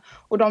aktiva.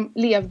 Och de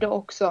levde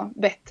också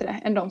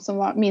bättre än de som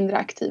var mindre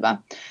aktiva.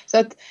 Så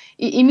att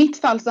i mitt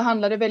fall så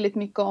handlar det väldigt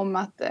mycket om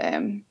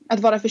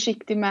att vara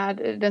försiktig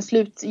med den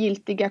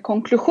slutgiltiga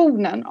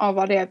konklusionen av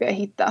vad det är vi har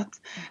hittat.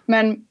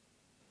 Men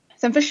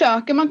sen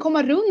försöker man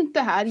komma runt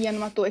det här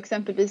genom att då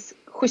exempelvis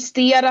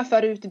justera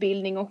för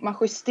utbildning och man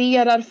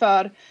justerar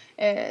för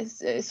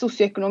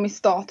socioekonomisk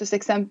status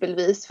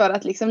exempelvis, för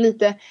att liksom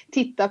lite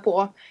titta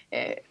på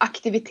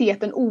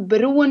aktiviteten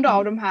oberoende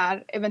av de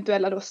här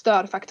eventuella då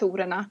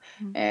störfaktorerna.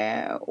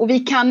 Och vi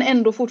kan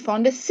ändå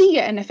fortfarande se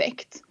en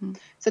effekt.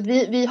 Så att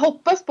vi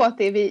hoppas på att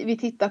det vi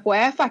tittar på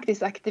är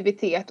faktiskt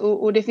aktivitet,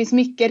 och det finns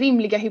mycket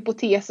rimliga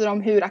hypoteser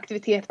om hur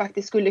aktivitet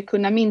faktiskt skulle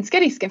kunna minska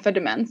risken för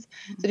demens.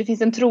 Så det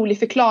finns en trolig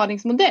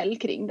förklaringsmodell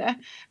kring det.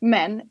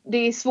 Men det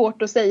är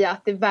svårt att säga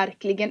att det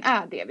verkligen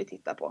är det vi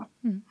tittar på.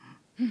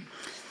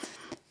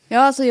 Ja,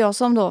 alltså jag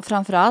som då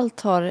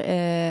framförallt har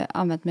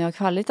använt mig av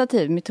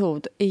kvalitativ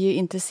metod är ju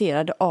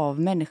intresserad av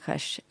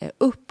människors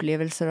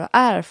upplevelser och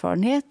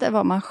erfarenheter,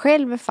 vad man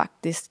själv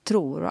faktiskt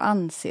tror och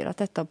anser att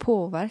detta har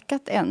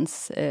påverkat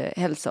ens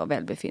hälsa och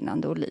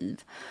välbefinnande och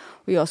liv.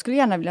 Och jag skulle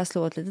gärna vilja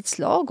slå ett litet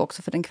slag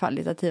också för den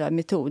kvalitativa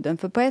metoden,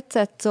 för på ett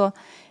sätt så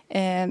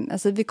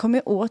alltså vi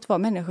kommer åt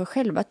vad människor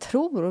själva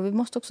tror, och vi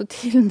måste också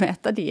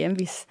tillmäta det en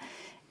viss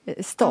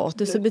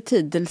status och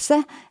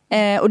betydelse.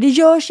 Och det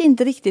görs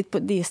inte riktigt på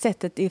det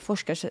sättet i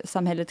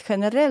forskarsamhället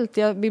generellt.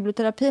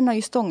 Biblioterapin har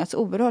ju stångats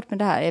oerhört med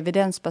det här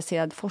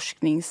evidensbaserad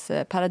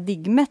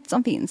forskningsparadigmet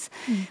som finns.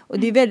 Och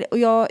det är väldigt,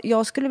 och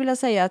jag skulle vilja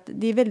säga att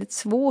det är väldigt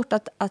svårt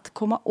att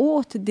komma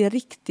åt det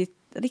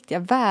riktiga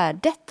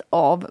värdet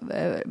av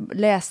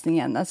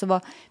läsningen, alltså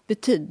vad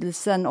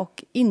betydelsen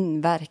och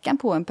inverkan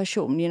på en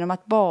person genom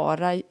att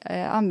bara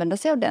använda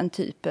sig av den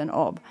typen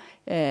av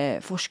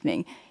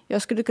forskning.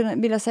 Jag skulle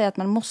vilja säga att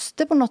man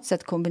måste på något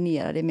sätt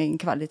kombinera det med en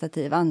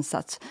kvalitativ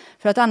ansats.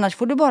 För att annars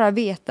får du bara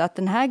veta att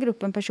den här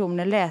gruppen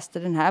personer läste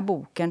den här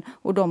boken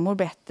och de mår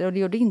bättre, och det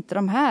gjorde inte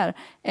de här.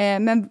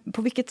 Men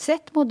på vilket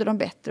sätt mådde de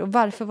bättre, och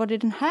varför var det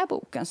den här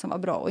boken som var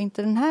bra och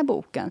inte den här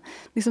boken?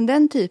 Liksom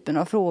den typen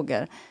av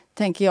frågor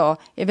tänker jag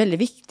är väldigt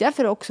viktiga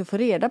för att också få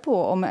reda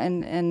på om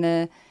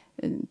en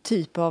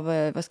typ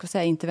av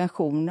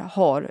intervention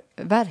har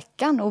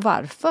verkan och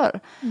varför.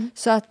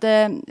 Så att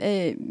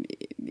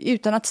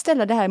utan att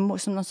ställa det här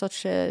som någon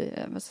sorts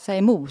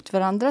mot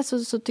varandra,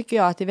 så tycker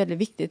jag att det är väldigt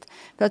viktigt.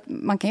 För att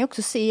man kan ju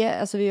också se,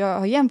 alltså vi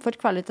har jämfört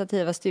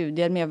kvalitativa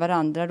studier med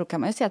varandra, då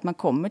kan man ju se att man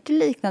kommer till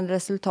liknande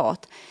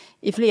resultat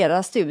i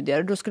flera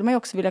studier. Då skulle man ju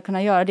också vilja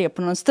kunna göra det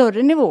på någon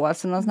större nivå,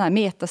 alltså någon sån här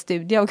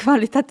metastudie av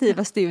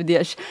kvalitativa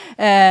studiers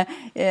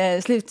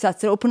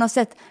slutsatser, och på något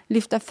sätt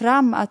lyfta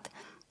fram att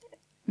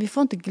vi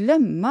får inte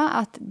glömma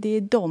att det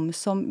är de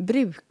som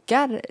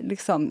brukar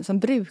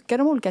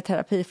de olika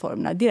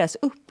terapiformerna, deras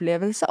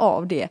upplevelse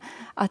av det,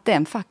 att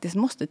den faktiskt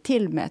måste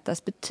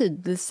tillmätas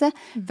betydelse.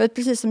 För att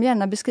precis som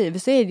Jenna beskriver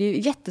så är det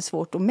ju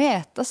jättesvårt att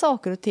mäta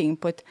saker och ting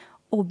på ett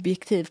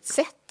objektivt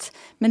sätt.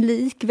 Men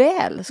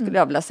likväl skulle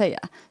jag vilja säga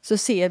så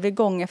ser vi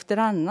gång efter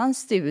annan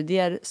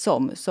studier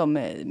som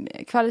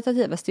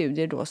kvalitativa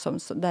studier då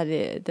där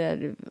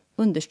det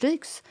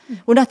understryks.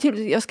 Och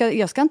naturligtvis,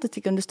 jag ska inte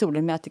sticka under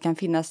stolen med att det kan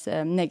finnas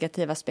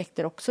negativa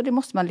aspekter också. Det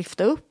måste man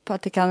lyfta upp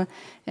att det kan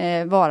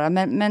vara.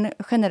 Men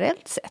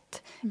generellt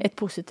sett ett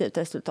positivt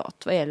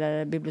resultat vad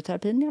gäller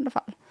biblioterapin i alla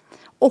fall.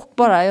 Och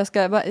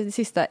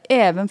sista,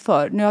 även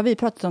nu har vi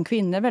pratat om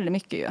kvinnor väldigt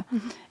mycket ju.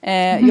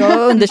 Jag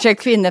har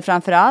undersökt kvinnor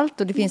framför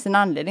allt och det finns en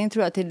anledning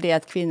tror jag till det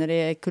att kvinnor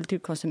är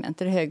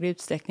kulturkonsumenter i högre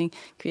utsträckning.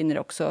 Kvinnor är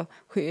också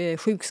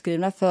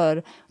sjukskrivna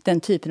för den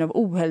typen av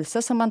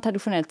ohälsa som man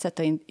traditionellt sett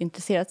har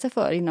intresserat sig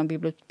för inom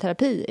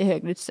biblioterapi i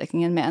högre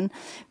utsträckning än män.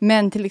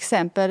 Men till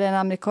exempel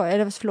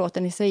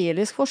en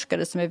israelisk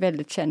forskare som är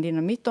väldigt känd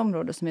inom mitt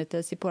område som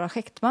heter Zipporah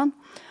Schechtman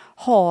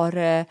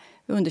har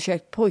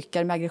undersökt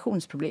pojkar med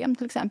aggressionsproblem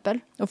till exempel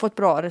och fått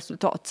bra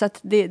resultat. Så att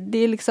det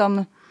är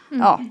liksom,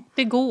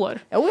 Det går.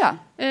 Oh ja.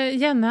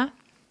 Jenna?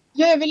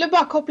 Ja, jag ville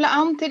bara koppla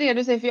an till det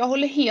du säger för jag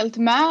håller helt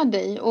med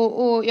dig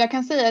och jag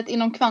kan säga att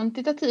inom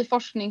kvantitativ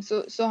forskning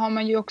så har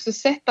man ju också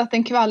sett att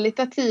den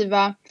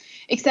kvalitativa,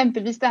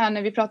 exempelvis det här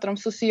när vi pratar om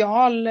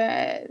social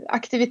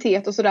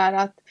aktivitet och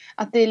sådär,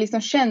 att det är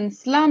liksom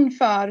känslan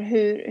för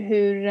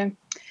hur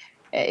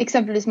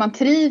exempelvis man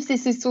trivs i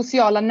sitt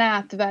sociala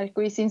nätverk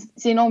och i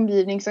sin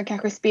omgivning som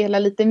kanske spelar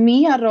lite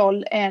mer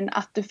roll än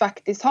att du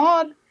faktiskt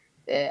har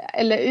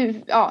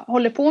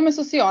håller på med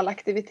social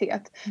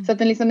aktivitet. Så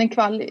att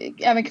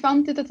även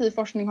kvantitativ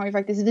forskning har ju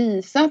faktiskt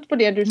visat på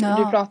det du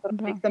pratar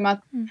om. Liksom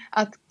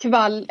att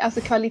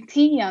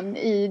kvaliteten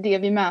i det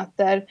vi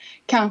mäter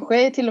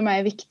kanske till och med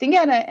är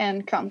viktigare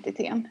än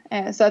kvantiteten.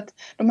 Så att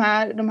de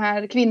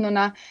här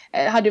kvinnorna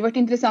hade varit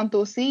intressant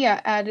att se.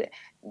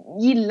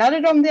 Gillade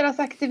de deras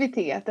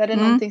aktivitet? Är det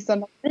någonting som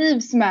de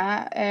trivs med?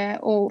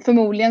 Och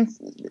förmodligen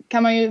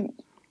kan man ju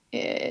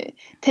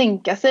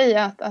tänka sig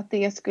att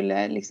det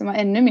skulle liksom vara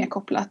ännu mer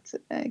kopplat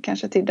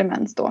kanske till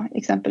demens då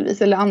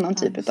exempelvis eller annan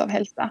typ av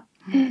hälsa.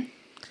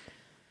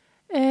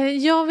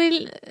 Jag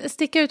vill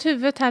sticka ut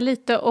huvudet här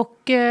lite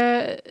och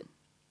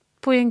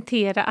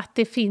poängtera att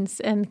det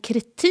finns en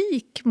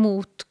kritik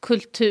mot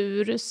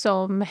kultur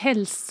som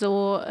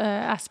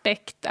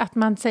hälsoaspekt. Att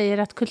man säger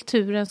att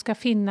kulturen ska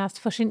finnas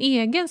för sin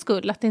egen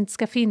skull. Att det inte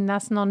ska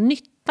finnas någon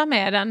nytta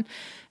med den.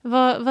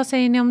 Vad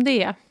säger ni om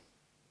det?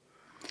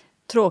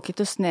 Tråkigt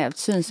och snävt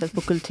synsätt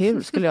på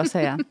kultur skulle jag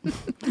säga.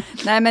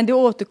 Nej, men det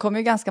återkommer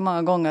ju ganska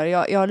många gånger.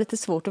 Jag har lite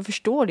svårt att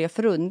förstå det. Jag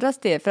förundras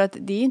det. För att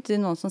det är inte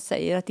någon som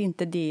säger att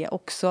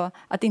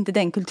inte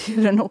den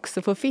kulturen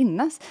också får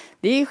finnas.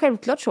 Det är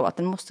självklart så att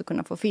den måste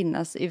kunna få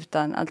finnas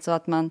utan alltså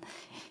att man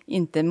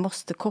inte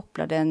måste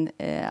koppla den,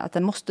 att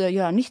den måste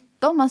göra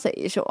nytta om man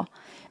säger så.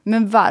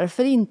 Men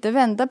varför inte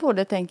vända på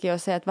det tänker jag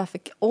och säga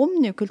att om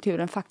nu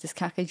kulturen faktiskt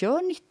kanske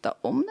gör nytta,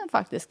 om den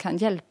faktiskt kan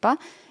hjälpa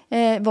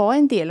vara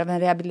en del av en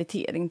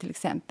rehabilitering till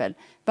exempel.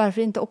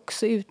 Varför inte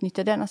också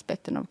utnyttja den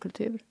aspekten av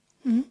kultur?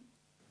 Mm.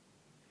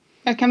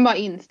 Jag kan bara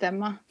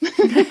instämma.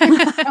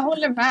 Jag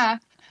håller med.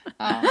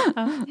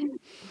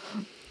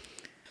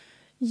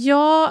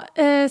 Ja,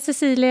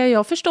 Cecilia, jag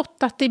har förstått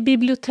att i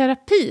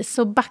biblioterapi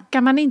så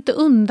backar man inte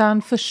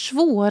undan för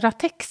svåra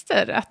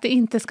texter. Att det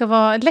inte ska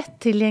vara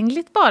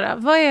lättillgängligt bara.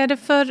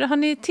 Har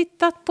ni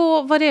tittat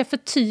på vad det är för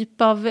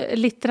typ av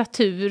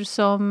litteratur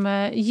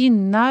som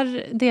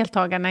gynnar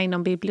deltagarna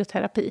inom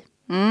biblioterapi?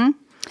 Mm.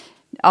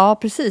 Ja,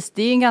 precis.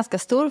 Det är en ganska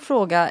stor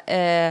fråga.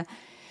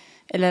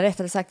 Eller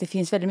rättare sagt, det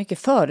finns väldigt mycket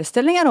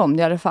föreställningar om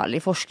det i alla fall i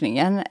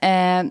forskningen.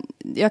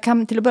 Jag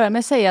kan till att börja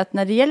med säga att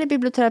när det gäller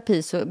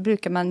biblioterapi så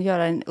brukar man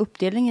göra en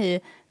uppdelning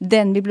i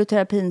den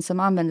biblioterapin som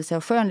använder sig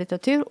av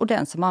skönlitteratur och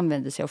den som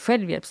använder sig av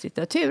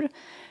självhjälpslitteratur.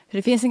 För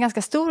det finns en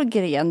ganska stor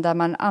gren där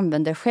man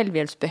använder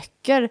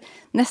självhjälpsböcker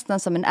nästan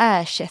som en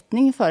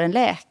ersättning för en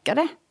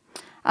läkare.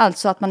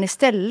 Alltså att man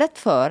istället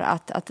för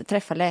att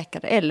träffa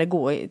läkare eller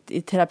gå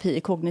i terapi,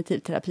 kognitiv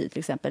terapi till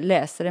exempel,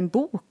 läser en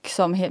bok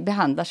som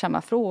behandlar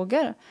samma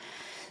frågor.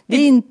 Det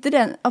är inte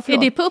den... är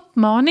det på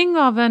uppmaning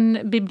av en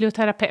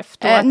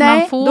biblioterapeut?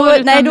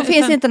 Då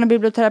finns inte någon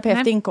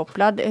biblioterapeut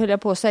inkopplad, höll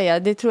jag på att säga.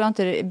 Det tror jag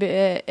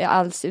inte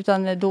alls,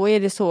 utan då är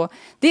det så.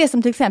 Det är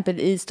som till exempel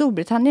i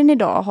Storbritannien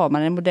idag har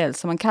man en modell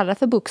som man kallar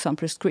för Books on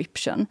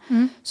Prescription.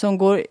 Som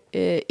går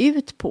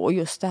ut på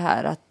just det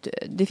här att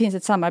det finns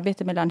ett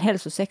samarbete mellan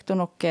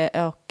hälsosektorn och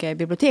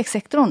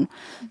bibliotekssektorn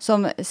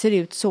som ser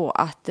ut så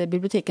att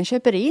biblioteken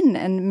köper in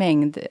en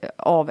mängd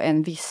av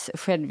en viss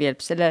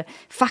självhjälps- eller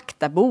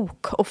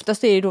faktabok.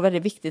 Oftast är det då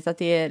väldigt viktigt att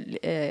det är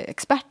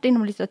experter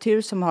inom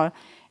litteratur som har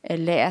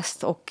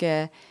läst och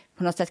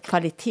på något sätt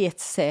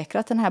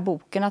kvalitetssäkrat den här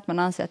boken. Att man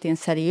anser att det är en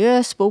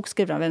seriös bok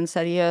skriven av en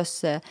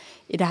seriös,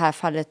 i det här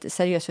fallet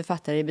seriös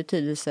författare i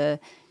betydelse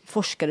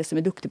forskare som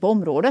är duktig på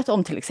området,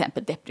 om till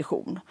exempel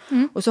depression.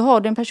 Och så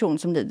har du en person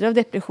som lider av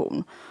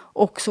depression.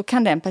 Och så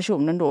kan den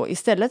personen då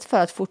istället för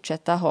att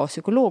fortsätta ha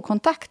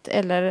psykologkontakt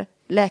eller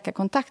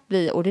läkarkontakt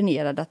bli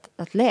ordinerad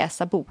att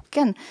läsa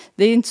boken.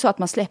 Det är inte så att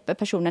man släpper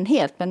personen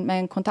helt,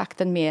 men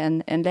kontakten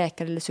med en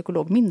läkare eller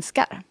psykolog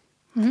minskar.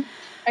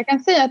 Jag kan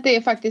säga att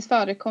det faktiskt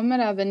förekommer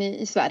även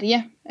i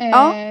Sverige.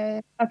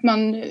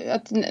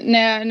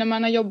 När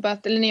man har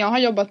jobbat, eller när jag har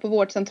jobbat på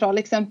vårdcentral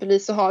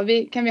exempelvis, så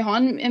kan vi ha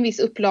en viss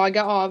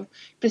upplaga av,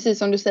 precis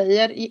som du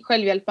säger,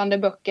 självhjälpande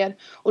böcker.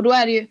 Och då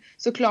är det ju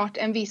såklart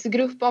en viss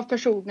grupp av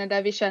personer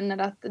där vi känner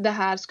att det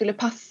här skulle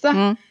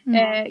passa.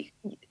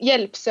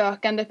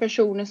 Hjälpsökande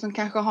personer som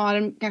kanske har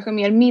en kanske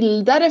mer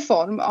mildare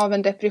form av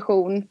en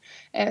depression,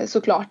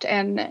 såklart,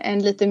 än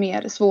lite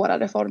mer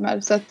svårare former.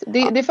 Så att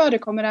det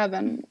förekommer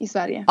även i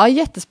Sverige. Ja,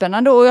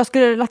 jättespännande. Och jag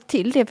skulle lagt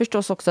till det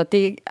förstås också, att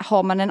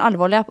har man en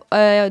allvarlig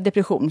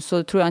depression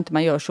så tror jag inte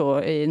man gör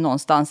så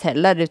någonstans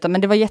heller.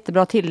 Men det var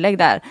jättebra tillägg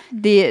där.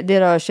 Det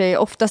rör sig,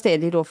 oftast är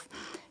det då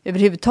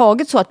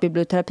överhuvudtaget så att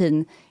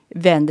biblioterapin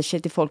vänder sig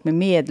till folk med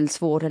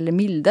medelsvår eller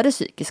mildare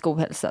psykisk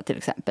ohälsa till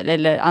exempel,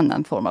 eller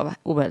annan form av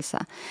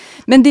ohälsa.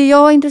 Men det jag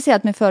har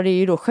intresserat mig för är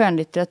ju då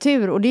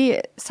skönlitteratur, och det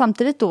är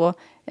samtidigt då,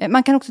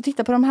 man kan också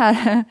titta på de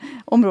här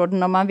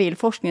områdena om man vill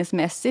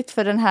forskningsmässigt,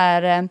 för den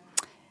här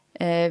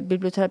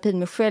biblioterapin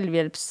med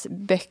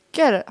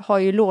självhjälpsböcker har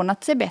ju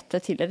lånat sig bättre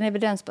till den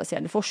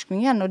evidensbaserade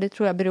forskningen, och det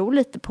tror jag beror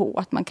lite på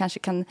att man kanske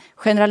kan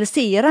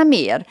generalisera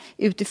mer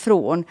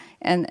utifrån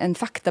en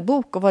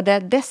faktabok och vad det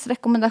är dess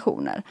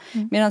rekommendationer.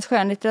 Medan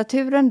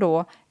skönlitteraturen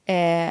då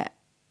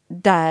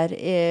där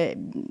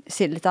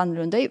ser lite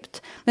annorlunda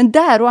ut. Men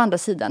där å andra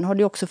sidan har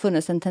det också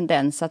funnits en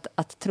tendens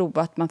att tro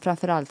att man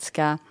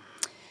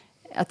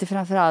att det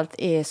framförallt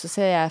är så att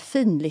säga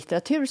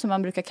finlitteratur, som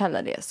man brukar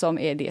kalla det som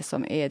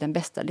är den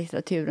bästa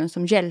litteraturen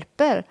som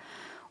hjälper.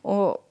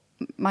 Och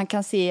man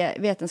kan se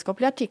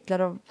vetenskapliga artiklar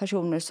av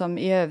personer som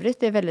i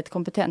övrigt är väldigt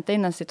kompetenta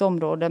inom sitt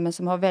område, men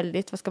som har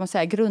väldigt,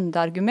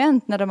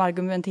 grundargument när de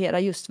argumenterar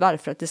just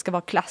varför att det ska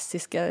vara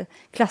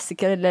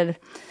klassiker eller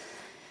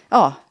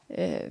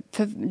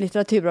för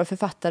litteratur och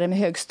författare med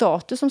hög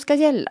status som ska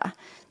gälla.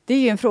 Det är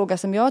ju en fråga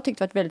som jag har tyckt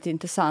varit väldigt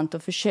intressant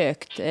och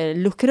försökt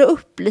luckra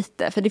upp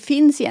lite. För det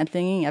finns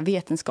egentligen inga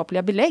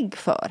vetenskapliga belägg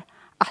för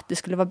att det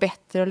skulle vara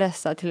bättre att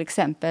läsa till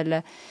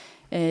exempel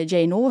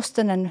Jane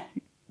Austen än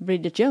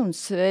Bridget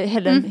Jones,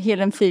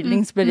 Helen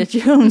Fieldings Bridget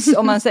Jones,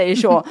 om man säger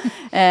så,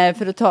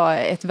 för att ta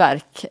ett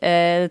verk.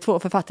 Två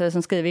författare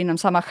som skriver inom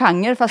samma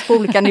genre, fast på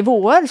olika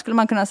nivåer skulle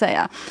man kunna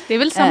säga. Det är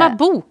väl samma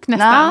bok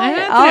nästan?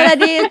 Nej,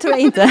 det tror jag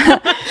inte.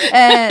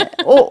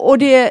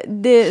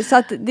 Så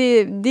att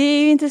det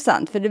är ju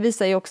intressant, för det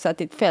visar ju också att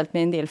det är ett fält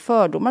med en del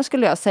fördomar,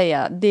 skulle jag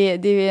säga.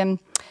 Det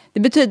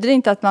betyder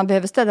inte att man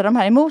behöver ställa de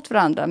här emot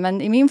varandra,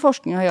 men i min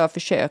forskning har jag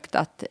försökt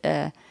att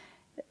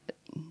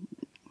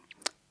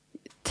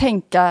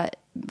tänka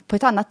på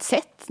ett annat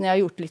sätt när jag har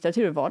gjort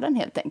litteraturvalen,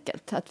 helt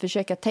enkelt. Att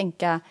försöka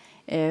tänka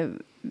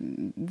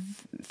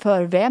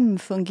för vem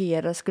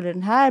skulle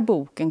den här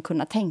boken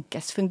kunna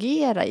tänkas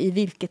fungera, i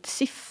vilket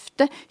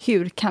syfte,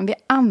 hur kan vi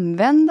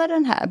använda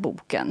den här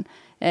boken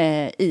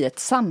i ett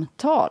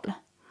samtal.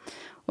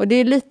 Och det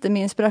är lite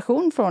med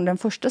inspiration från den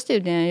första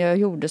studien jag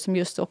gjorde, som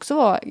just också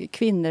var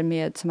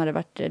kvinnor som hade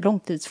varit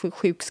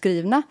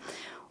långtidssjukskrivna.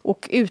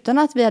 Och utan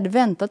att vi hade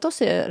väntat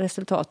oss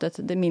resultatet,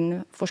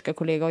 min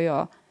forskarkollega och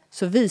jag,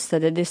 så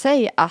visade det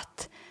sig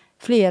att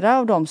flera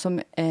av dem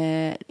som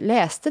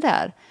läste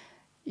där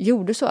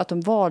gjorde så att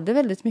de valde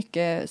väldigt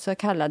mycket så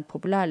kallad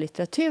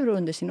populärlitteratur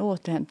under sin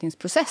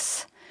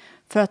återhämtningsprocess.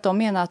 För att de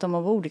menar att de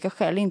av olika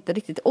skäl inte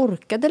riktigt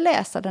orkade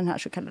läsa den här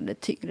så kallade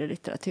tyngre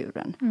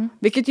litteraturen.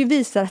 Vilket ju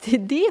visar att i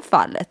det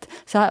fallet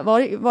så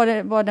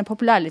var den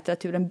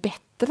populärlitteraturen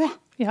bättre.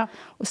 Ja.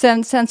 Och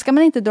sen ska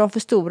man inte dra för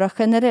stora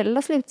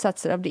generella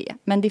slutsatser av det.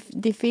 Men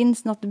det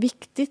finns något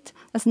viktigt.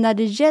 Alltså när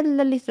det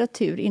gäller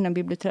litteratur inom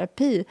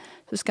biblioterapi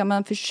så ska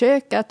man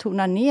försöka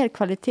tona ner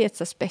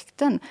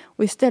kvalitetsaspekten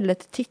och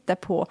istället titta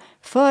på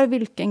för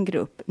vilken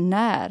grupp,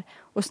 när.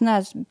 Och såna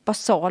här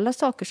basala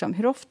saker som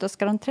hur ofta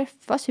ska de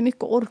träffas, hur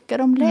mycket orkar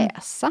de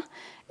läsa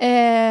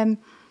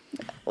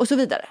och så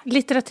vidare.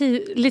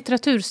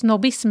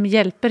 Litteratursnobbism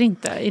hjälper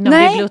inte inom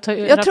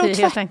biblioterapi. Jag tror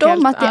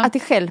tvärtom att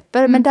det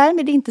hjälper, men därmed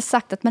är det inte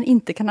sagt att man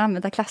inte kan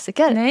använda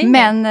klassiker.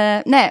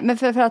 Men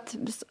för att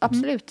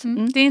absolut.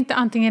 Det är inte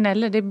antingen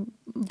eller, det är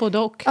både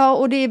och. Ja,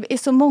 och det är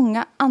så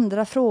många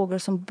andra frågor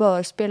som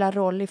bör spela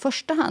roll i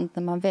första hand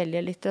när man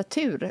väljer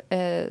litteratur,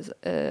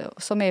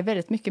 som är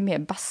väldigt mycket mer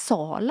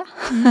basala,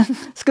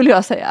 skulle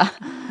jag säga.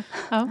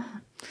 Ja.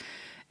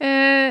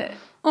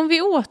 Om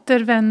vi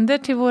återvänder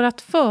till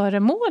vårt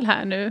föremål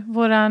här nu,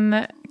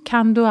 våran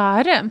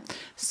Candoare,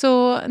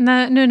 så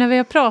nu när vi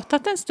har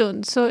pratat en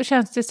stund så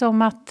känns det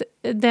som att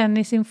den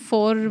i sin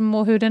form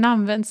och hur den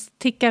används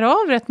tickar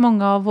av rätt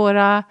många av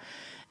våra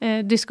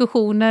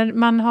diskussioner.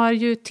 Man har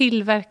ju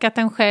tillverkat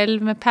den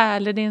själv med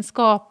pärlor, det är en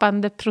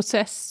skapande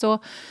process,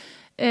 och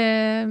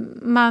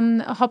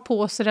man har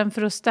på sig den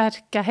för att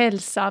stärka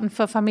hälsan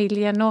för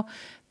familjen. Och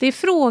det är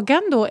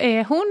frågan då,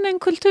 är hon en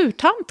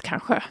kulturtant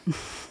kanske?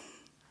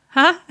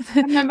 Ha?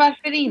 Men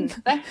varför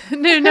inte?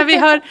 Nu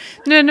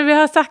när vi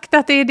har sagt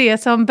att det är det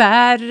som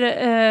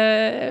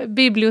bär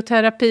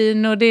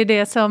biblioterapin och det är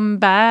det som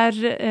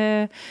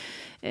bär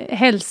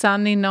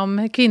hälsan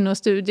inom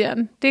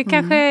kvinnostudien. Det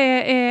kanske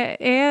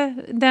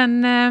är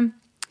den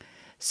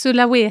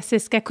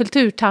sulawesiska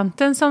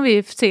kulturtanten som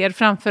vi ser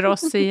framför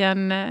oss i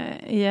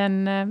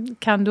en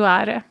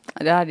kanduare.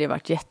 Det hade ju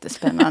varit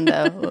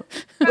jättespännande att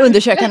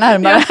undersöka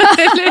närmare.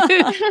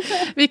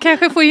 Vi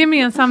kanske får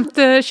gemensamt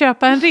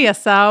köpa en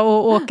resa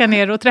och åka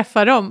ner och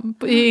träffa dem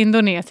i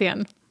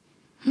Indonesien.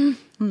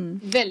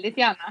 Väldigt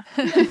gärna.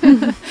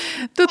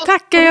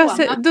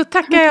 Då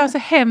tackar jag så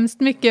hemskt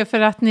mycket för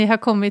att ni har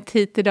kommit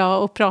hit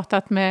idag och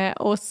pratat med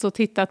oss och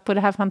tittat på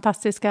det här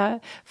fantastiska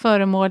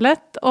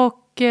föremålet. Och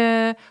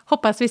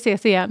hoppas vi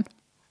ses igen.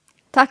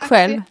 Tack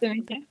själv. Så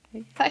jättemycket.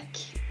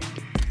 Tack.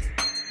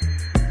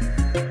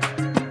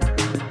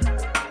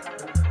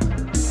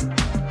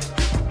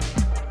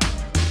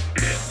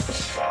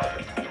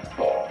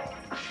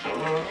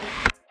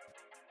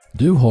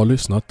 Du har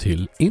lyssnat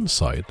till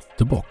Inside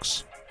the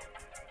Box.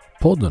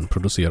 Podden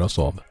produceras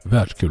av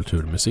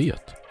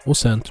Världskulturmuseet och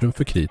Centrum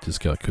för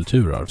kritiska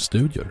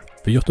kulturarvsstudier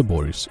vid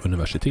Göteborgs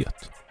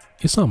universitet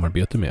i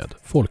samarbete med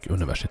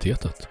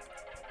Folkuniversitetet.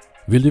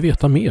 Vill du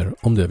veta mer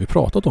om det vi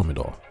pratat om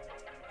idag?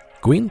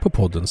 Gå in på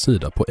poddens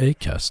sida på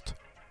Acast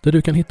där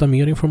du kan hitta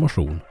mer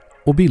information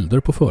och bilder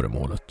på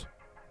föremålet.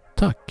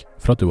 Tack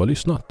för att du har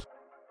lyssnat!